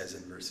 he says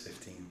in verse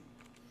 15.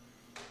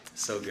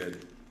 So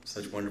good.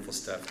 Such wonderful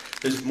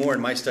stuff. There's more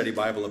in my study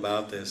Bible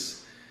about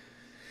this.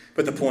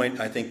 But the point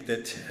I think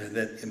that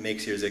it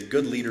makes here is that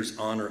good leaders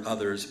honor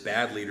others.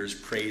 Bad leaders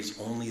praise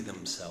only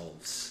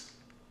themselves.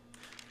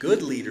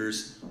 Good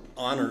leaders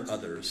honor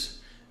others.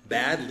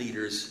 Bad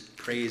leaders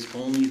praise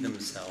only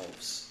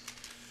themselves.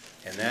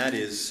 And that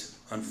is,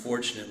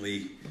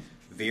 unfortunately,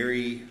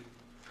 very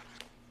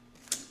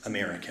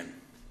American.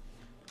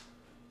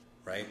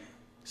 Right?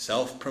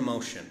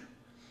 Self-promotion.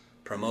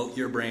 Promote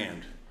your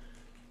brand.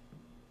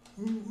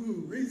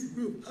 Ooh, raise the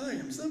group. I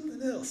am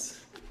something else.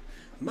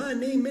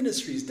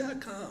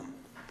 MyNameMinistries.com.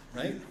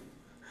 Right?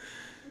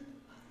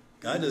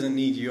 God doesn't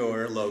need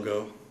your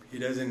logo. He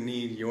doesn't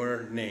need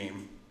your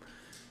name.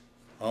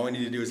 All we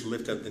need to do is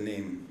lift up the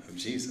name of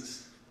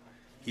Jesus.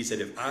 He said,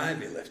 if I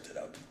be lifted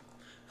up,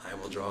 I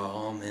will draw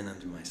all men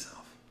unto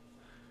myself.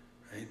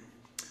 Right?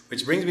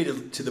 Which brings me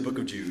to the book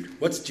of Jude.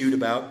 What's Jude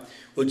about?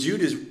 Well,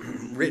 Jude is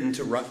written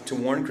to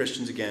warn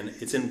Christians again.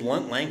 It's in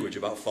blunt language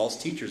about false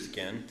teachers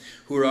again,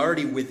 who are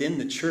already within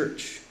the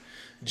church.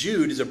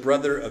 Jude is a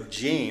brother of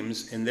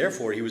James, and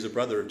therefore he was a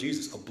brother of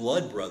Jesus, a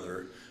blood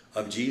brother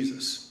of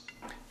Jesus.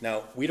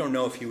 Now, we don't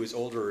know if he was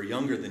older or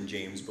younger than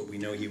James, but we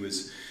know he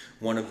was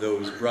one of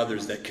those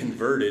brothers that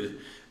converted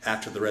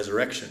after the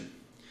resurrection.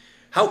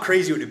 How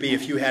crazy would it be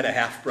if you had a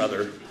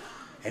half-brother,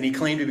 and he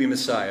claimed to be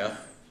Messiah,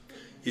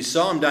 you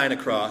saw him die on a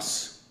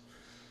cross,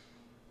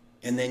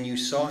 and then you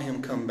saw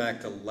him come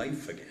back to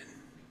life again.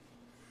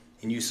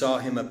 And you saw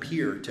him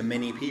appear to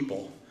many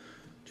people,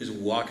 just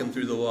walking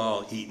through the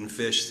wall, eating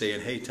fish, saying,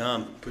 hey,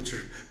 Tom, put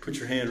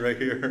your hand right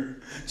here.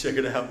 Check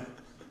it out.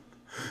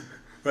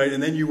 Right?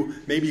 And then you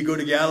go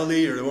to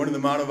Galilee or one of the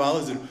Mount of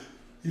Olives, and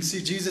you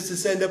see Jesus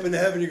ascend up into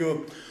heaven. You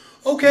go,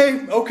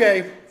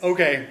 okay.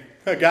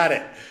 I got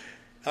it.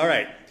 All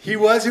right. He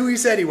was who he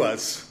said he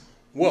was.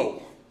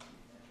 Whoa.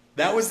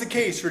 That was the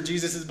case for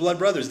Jesus' blood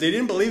brothers. They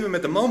didn't believe him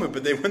at the moment,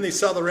 but when they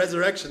saw the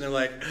resurrection, they're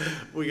like,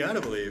 we got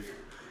to believe.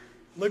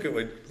 Look at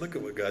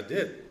what God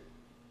did.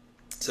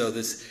 So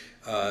this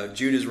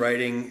Jude is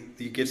writing,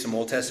 he gives some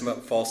Old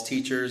Testament false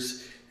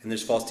teachers, and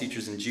there's false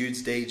teachers in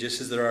Jude's day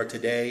just as there are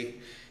today.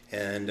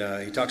 And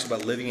he talks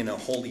about living in a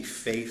holy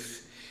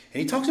faith.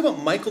 And he talks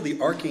about Michael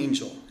the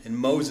archangel and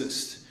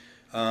Moses,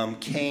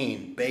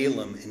 Cain,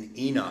 Balaam, and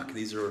Enoch.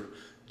 These are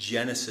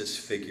Genesis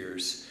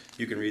figures.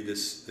 You can read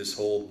this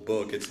whole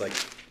book. It's like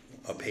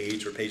a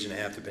page or page and a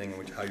half, depending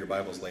on how your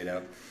Bible's laid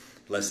out.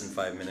 Less than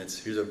 5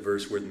 minutes. Here's a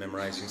verse worth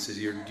memorizing. It says,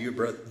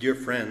 dear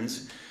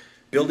friends,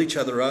 build each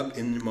other up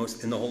in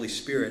the Holy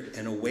Spirit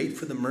and await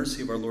for the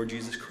mercy of our Lord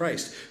Jesus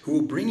Christ, who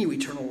will bring you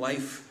eternal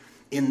life.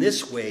 In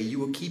this way, you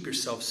will keep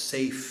yourself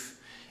safe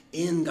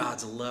in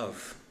God's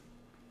love.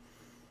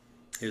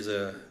 Here's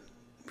a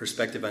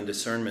perspective on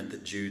discernment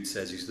that Jude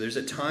says. He says, there's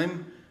a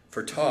time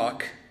for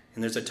talk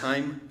and there's a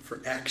time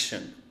for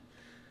action.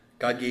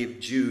 God gave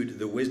Jude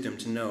the wisdom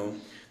to know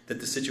that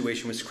the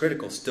situation was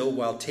critical. Still,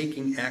 while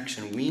taking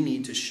action, we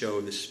need to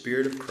show the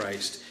Spirit of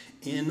Christ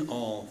in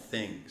all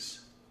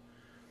things.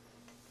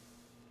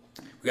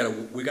 We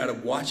got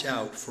to watch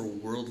out for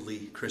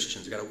worldly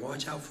Christians. We got to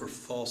watch out for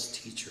false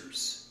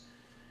teachers.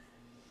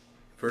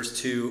 Verse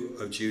 2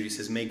 of Jude, he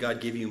says, may God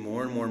give you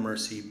more and more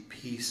mercy,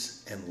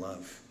 peace, and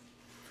love.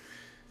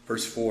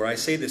 Verse 4, I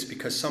say this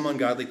because some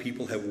ungodly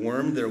people have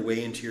wormed their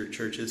way into your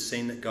churches,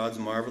 saying that God's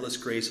marvelous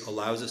grace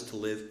allows us to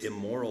live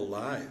immoral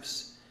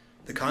lives.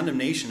 The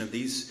condemnation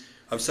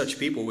of such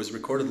people was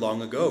recorded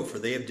long ago, for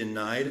they have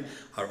denied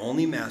our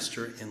only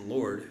Master and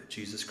Lord,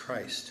 Jesus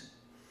Christ.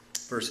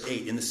 Verse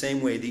 8, in the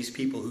same way, these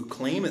people who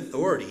claim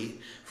authority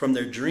from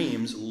their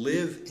dreams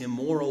live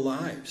immoral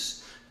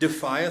lives,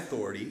 defy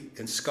authority,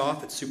 and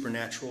scoff at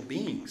supernatural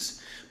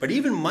beings. But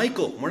even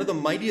Michael, one of the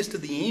mightiest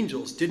of the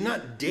angels, did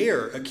not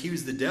dare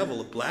accuse the devil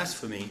of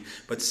blasphemy,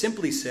 but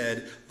simply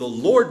said, the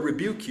Lord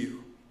rebuke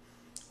you.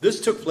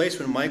 This took place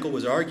when Michael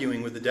was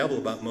arguing with the devil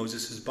about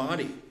Moses'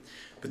 body.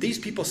 But these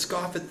people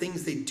scoff at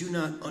things they do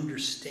not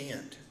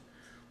understand.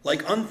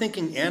 Like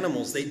unthinking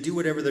animals, they do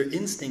whatever their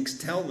instincts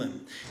tell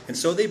them, and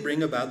so they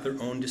bring about their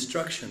own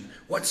destruction.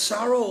 What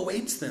sorrow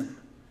awaits them?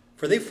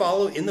 For they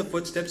follow in the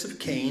footsteps of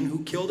Cain,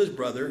 who killed his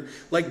brother,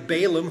 like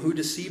Balaam, who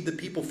deceived the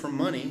people for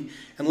money,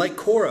 and like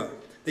Korah,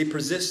 they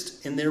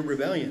persist in their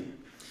rebellion.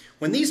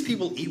 When these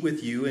people eat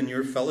with you in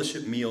your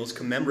fellowship meals,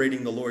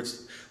 commemorating the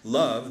Lord's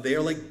love, they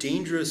are like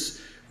dangerous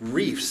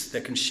reefs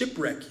that can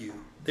shipwreck you.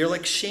 They are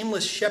like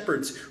shameless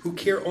shepherds who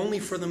care only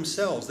for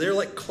themselves. They are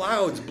like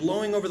clouds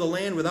blowing over the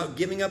land without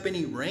giving up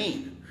any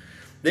rain.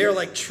 They are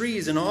like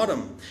trees in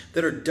autumn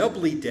that are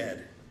doubly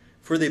dead,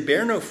 for they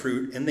bear no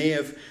fruit, and they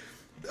have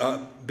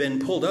been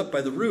pulled up by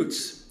the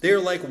roots. They are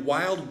like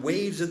wild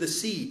waves of the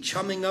sea,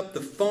 chumming up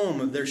the foam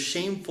of their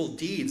shameful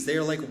deeds. They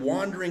are like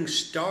wandering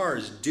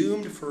stars,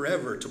 doomed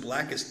forever to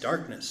blackest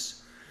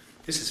darkness.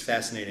 This is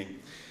fascinating.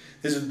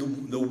 This is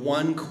the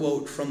one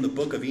quote from the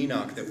book of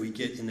Enoch that we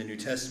get in the New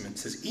Testament. It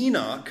says,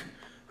 Enoch,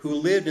 who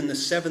lived in the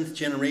 7th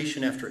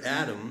generation after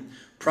Adam,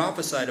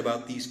 prophesied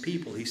about these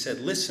people. He said,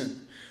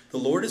 listen, the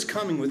Lord is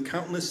coming with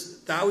countless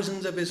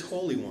thousands of his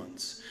holy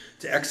ones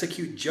to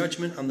execute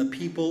judgment on the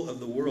people of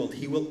the world.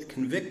 He will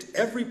convict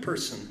every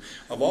person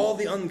of all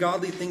the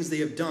ungodly things they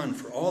have done,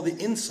 for all the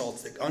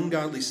insults that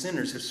ungodly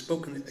sinners have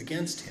spoken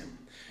against him.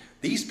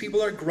 These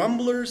people are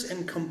grumblers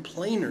and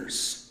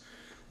complainers,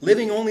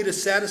 living only to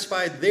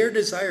satisfy their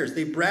desires.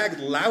 They brag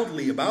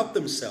loudly about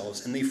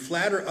themselves, and they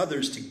flatter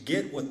others to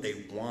get what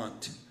they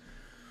want.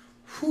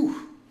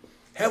 Whew.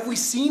 Have we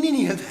seen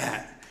any of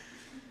that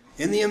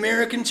in the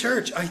American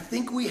church? I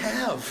think we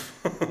have.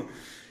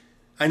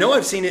 I know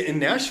I've seen it in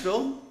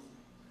Nashville,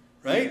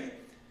 right?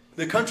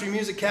 The country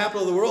music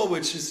capital of the world,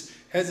 which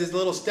has this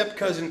little step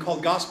cousin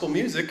called gospel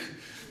music.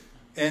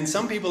 And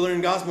some people learn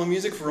gospel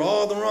music for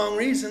all the wrong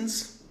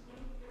reasons.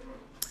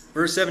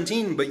 Verse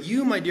 17, but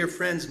you, my dear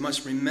friends,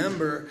 must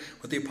remember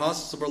what the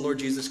apostles of our Lord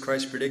Jesus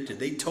Christ predicted.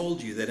 They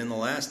told you that in the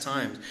last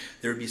times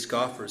there would be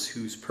scoffers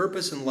whose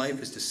purpose in life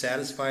is to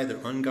satisfy their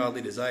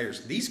ungodly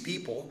desires. These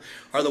people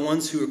are the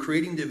ones who are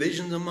creating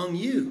divisions among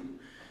you.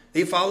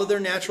 They follow their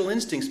natural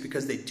instincts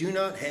because they do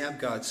not have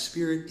God's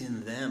Spirit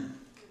in them.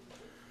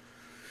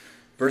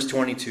 Verse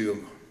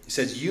 22, it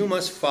says, you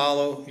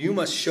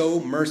must show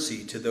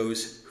mercy to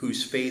those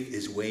whose faith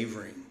is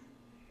wavering.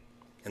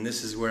 And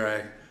this is where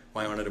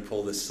I wanted to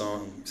pull this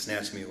song,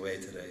 Snatch Me Away,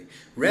 today.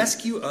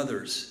 Rescue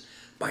others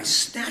by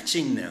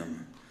snatching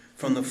them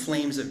from the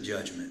flames of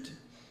judgment.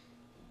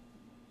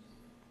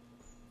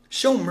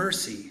 Show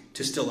mercy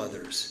to still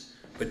others,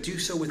 but do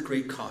so with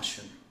great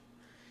caution,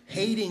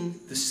 hating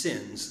the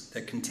sins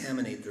that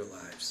contaminate their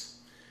lives.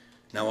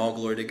 Now all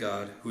glory to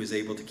God, who is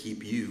able to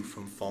keep you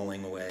from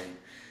falling away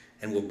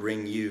and will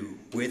bring you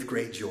with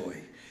great joy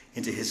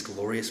into his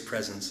glorious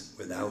presence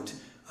without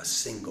a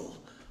single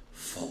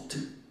fault.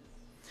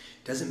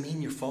 Doesn't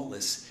mean you're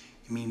faultless.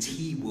 It means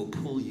he will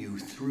pull you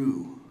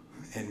through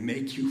and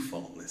make you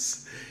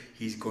faultless.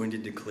 He's going to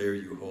declare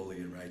you holy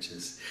and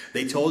righteous.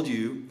 They told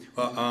you,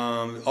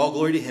 all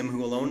glory to him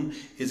who alone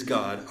is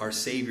God, our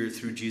Savior,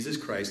 through Jesus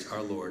Christ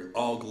our Lord.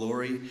 All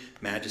glory,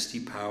 majesty,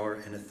 power,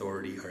 and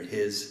authority are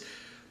his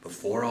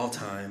before all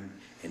time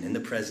and in the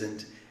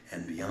present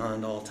and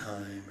beyond all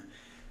time.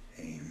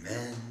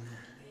 Amen.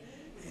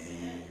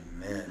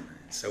 Amen.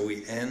 So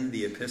we end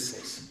the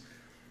epistles.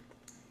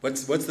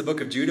 What's the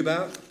book of Jude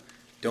about?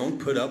 Don't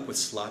put up with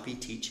sloppy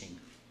teaching.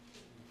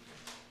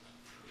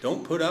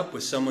 Don't put up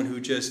with someone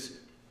who just,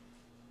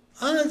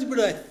 that's what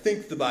I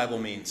think the Bible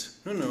means.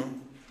 No.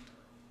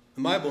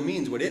 The Bible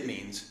means what it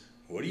means.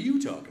 What are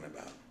you talking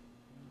about?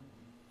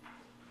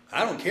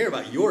 I don't care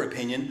about your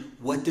opinion.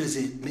 What does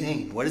it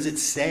mean? What does it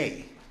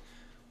say?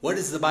 What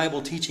is the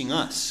Bible teaching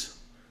us?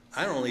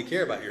 I don't really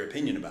care about your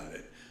opinion about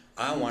it.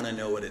 I want to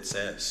know what it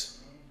says.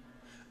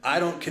 I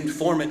don't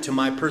conform it to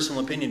my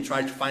personal opinion,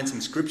 try to find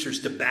some scriptures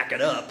to back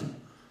it up.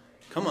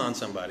 Come on,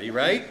 somebody,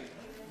 right?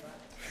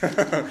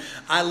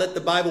 I let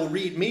the Bible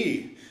read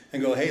me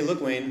and go, hey, look,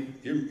 Wayne,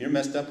 you're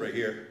messed up right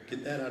here.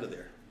 Get that out of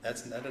there.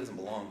 That doesn't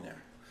belong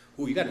there.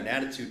 Ooh, you got an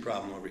attitude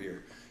problem over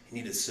here. You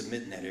need to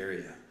submit in that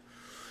area.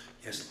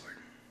 Yes, Lord.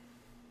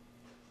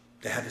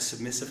 To have a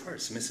submissive heart,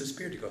 submissive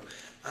spirit, to go,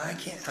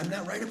 I'm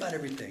not right about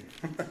everything,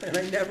 and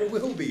I never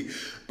will be.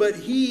 But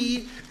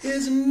he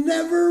is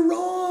never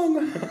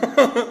wrong.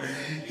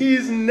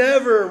 He's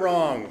never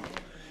wrong.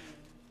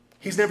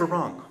 He's never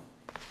wrong.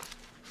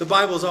 The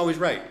Bible is always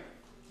right.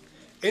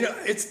 You know,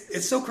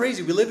 it's so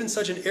crazy. We live in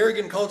such an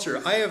arrogant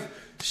culture. I have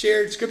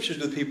shared scriptures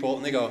with people,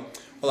 and they go,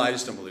 well, I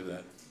just don't believe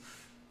that.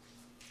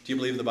 Do you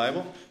believe the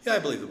Bible? Yeah, I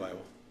believe the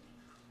Bible.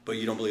 But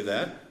you don't believe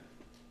that?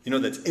 You know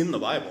that's in the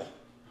Bible.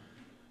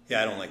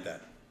 Yeah, I don't like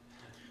that.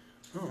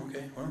 Oh,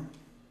 okay, well.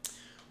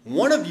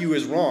 One of you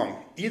is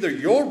wrong. Either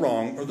you're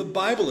wrong or the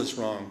Bible is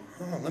wrong.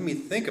 Oh, let me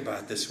think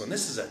about this one.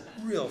 This is a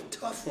real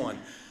tough one.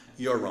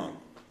 You're wrong.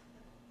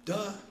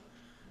 Duh.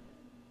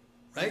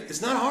 Right?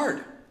 It's not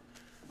hard.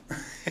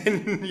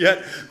 And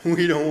yet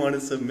we don't want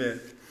to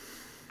submit.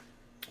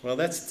 Well,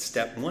 that's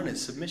step one,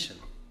 is submission.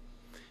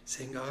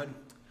 Saying, God,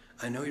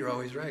 I know you're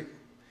always right.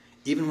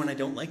 Even when I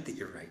don't like that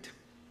you're right.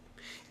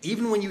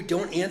 Even when you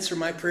don't answer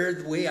my prayer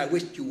the way I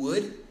wished you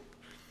would,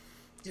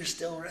 you're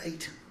still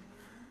right.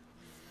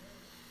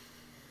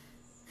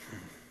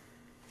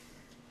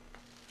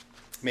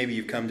 Maybe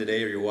you've come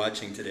today or you're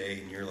watching today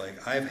and you're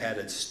like, I've had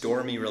a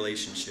stormy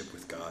relationship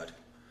with God.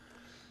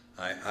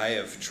 I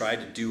have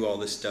tried to do all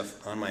this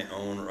stuff on my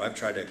own, or I've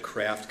tried to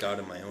craft God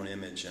in my own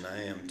image, and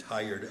I am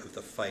tired of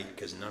the fight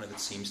because none of it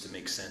seems to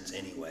make sense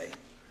anyway.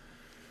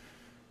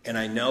 And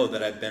I know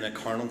that I've been a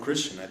carnal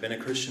Christian. I've been a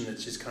Christian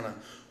that's just kind of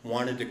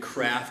wanted to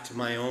craft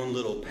my own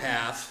little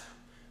path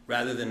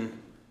rather than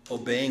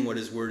obeying what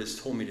his word has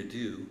told me to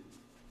do.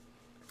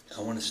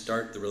 I want to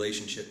start the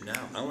relationship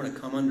now. I want to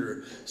come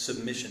under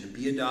submission, to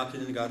be adopted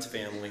into God's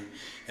family,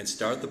 and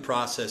start the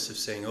process of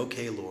saying,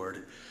 okay,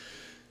 Lord,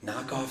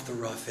 knock off the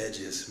rough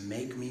edges.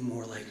 Make me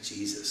more like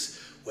Jesus.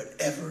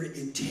 Whatever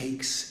it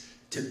takes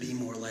to be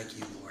more like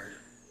you, Lord,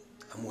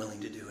 I'm willing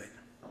to do it.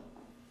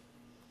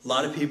 A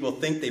lot of people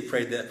think they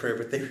prayed that prayer,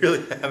 but they really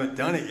haven't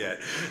done it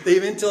yet.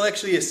 They've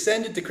intellectually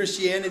ascended to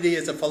Christianity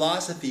as a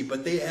philosophy,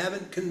 but they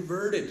haven't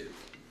converted.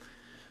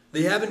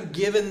 They haven't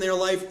given their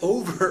life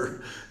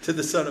over to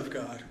the Son of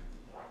God.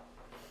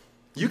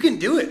 You can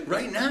do it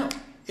right now,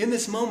 in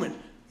this moment.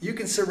 You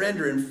can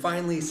surrender and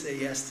finally say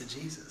yes to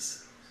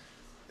Jesus.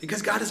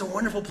 Because God has a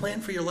wonderful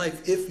plan for your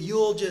life. If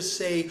you'll just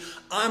say,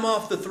 I'm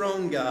off the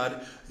throne,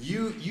 God.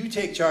 You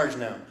take charge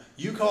now.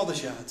 You call the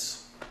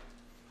shots.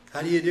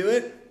 How do you do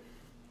it?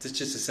 It's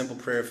just a simple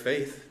prayer of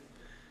faith.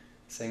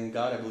 Saying,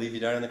 God, I believe you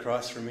died on the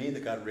cross for me,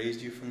 that God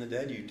raised you from the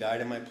dead. You died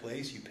in my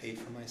place. You paid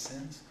for my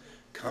sins.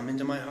 Come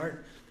into my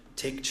heart.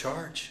 Take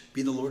charge.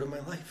 Be the Lord of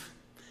my life.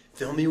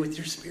 Fill me with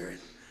your Spirit.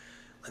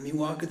 Let me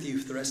walk with you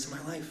for the rest of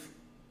my life.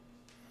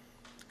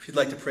 If you'd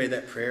like to pray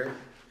that prayer,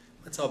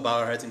 let's all bow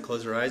our heads and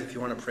close our eyes. If you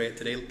want to pray it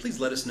today, please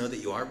let us know that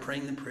you are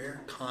praying the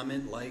prayer.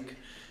 Comment, like,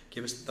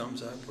 give us a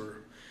thumbs up.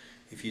 Or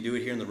if you do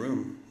it here in the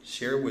room,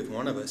 share with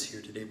one of us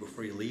here today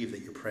before you leave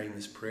that you're praying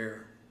this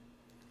prayer.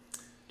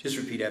 Just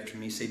repeat after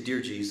me. Say,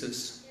 Dear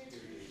Jesus,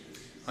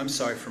 I'm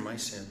sorry for my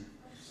sin.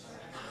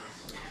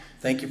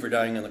 Thank you for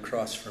dying on the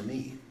cross for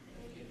me.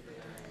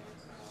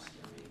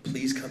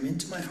 Please come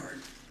into my heart.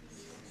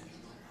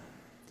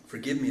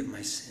 Forgive me of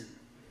my sin.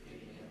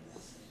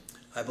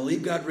 I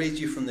believe God raised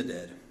you from the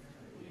dead,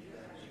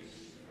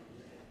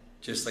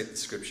 just like the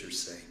scriptures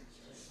say.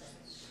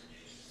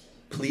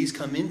 Please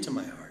come into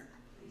my heart.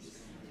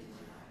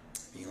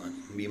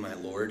 Be my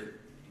Lord.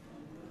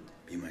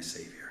 Be my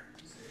Savior.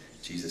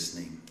 In Jesus'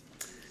 name.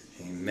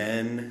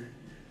 Amen.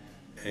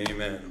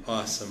 Amen.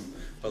 Awesome.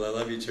 Well, I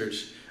love you,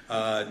 church.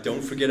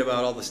 Don't forget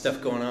about all the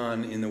stuff going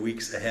on in the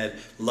weeks ahead.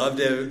 Love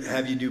to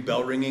have you do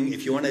bell ringing.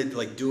 If you want to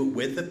do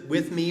it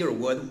with me or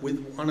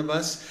with one of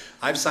us,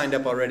 I've signed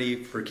up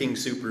already for King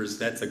Soopers.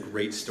 That's a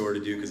great store to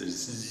do because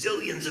there's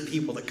zillions of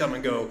people that come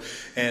and go.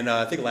 And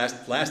I think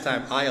last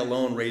time I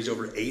alone raised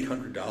over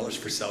 $800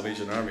 for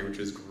Salvation Army, which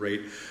was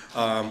great.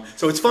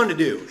 So it's fun to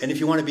do. And if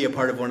you want to be a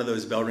part of one of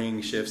those bell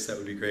ringing shifts, that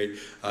would be great.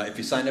 If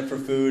you signed up for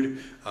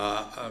food,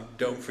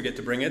 don't forget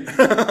to bring it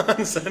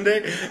on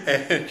Sunday.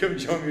 And come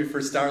join me for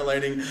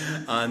Starlighting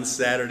on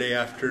Saturday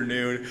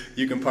afternoon.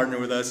 You can partner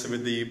with us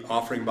with the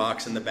offering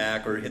box in the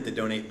back or hit the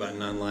donate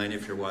button online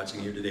if you're watching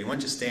here today. Why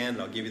don't you stand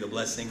and I'll give you the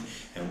blessing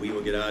and we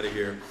will get out of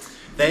here.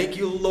 Thank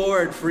you,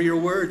 Lord, for your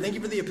word. Thank you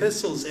for the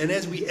epistles. And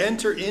as we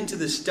enter into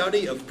the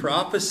study of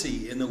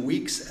prophecy in the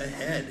weeks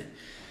ahead,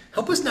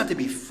 help us not to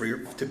be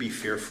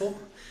fearful,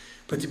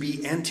 but to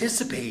be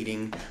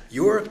anticipating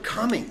your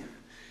coming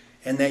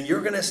and that you're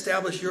going to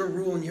establish your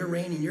rule and your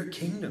reign in your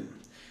kingdom.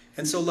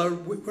 And so,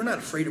 Lord, we're not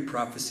afraid of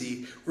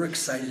prophecy. We're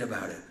excited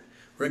about it.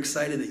 We're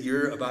excited that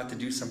you're about to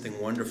do something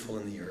wonderful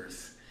in the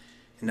earth.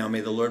 And now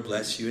may the Lord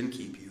bless you and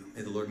keep you.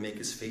 May the Lord make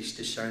his face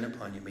to shine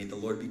upon you. May the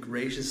Lord be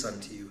gracious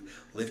unto you,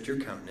 lift your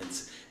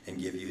countenance, and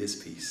give you his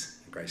peace.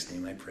 In Christ's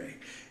name I pray.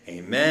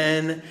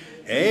 Amen.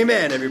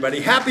 Amen, everybody.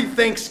 Happy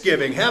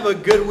Thanksgiving. Have a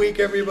good week,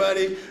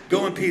 everybody.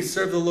 Go in peace.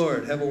 Serve the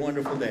Lord. Have a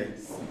wonderful day.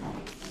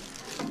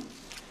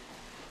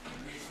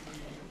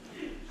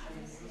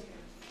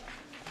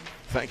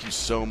 Thank you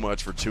so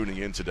much for tuning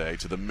in today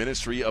to the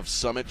ministry of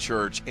Summit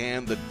Church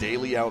and the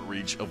daily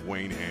outreach of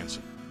Wayne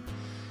Hansen.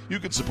 You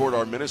can support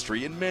our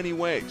ministry in many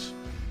ways.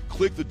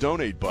 Click the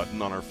donate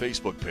button on our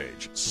Facebook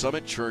page,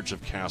 Summit Church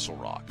of Castle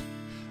Rock.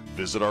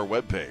 Visit our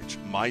webpage,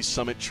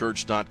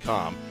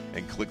 mysummitchurch.com,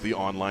 and click the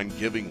online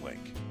giving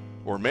link.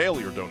 or mail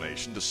your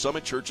donation to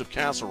Summit Church of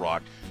Castle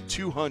Rock,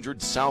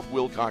 200 South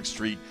Wilcox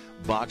Street,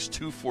 Box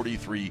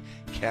 243,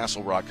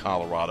 Castle Rock,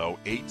 Colorado,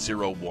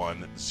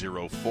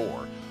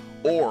 80104.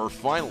 Or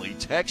finally,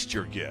 text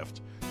your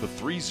gift to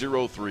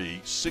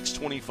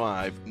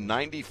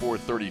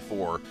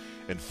 303-625-9434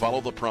 and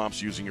follow the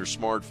prompts using your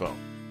smartphone.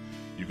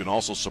 You can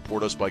also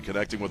support us by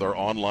connecting with our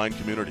online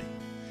community.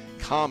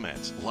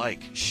 Comment,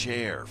 like,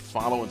 share,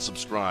 follow, and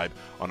subscribe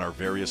on our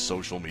various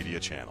social media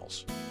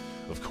channels.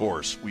 Of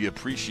course, we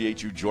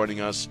appreciate you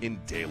joining us in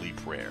daily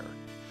prayer.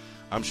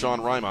 I'm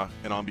Sean Rima,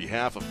 and on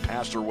behalf of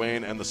Pastor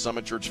Wayne and the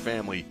Summit Church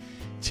family,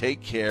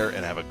 take care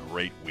and have a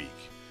great week.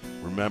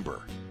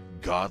 Remember,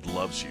 God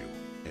loves you,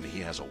 and He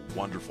has a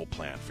wonderful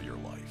plan for your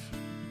life.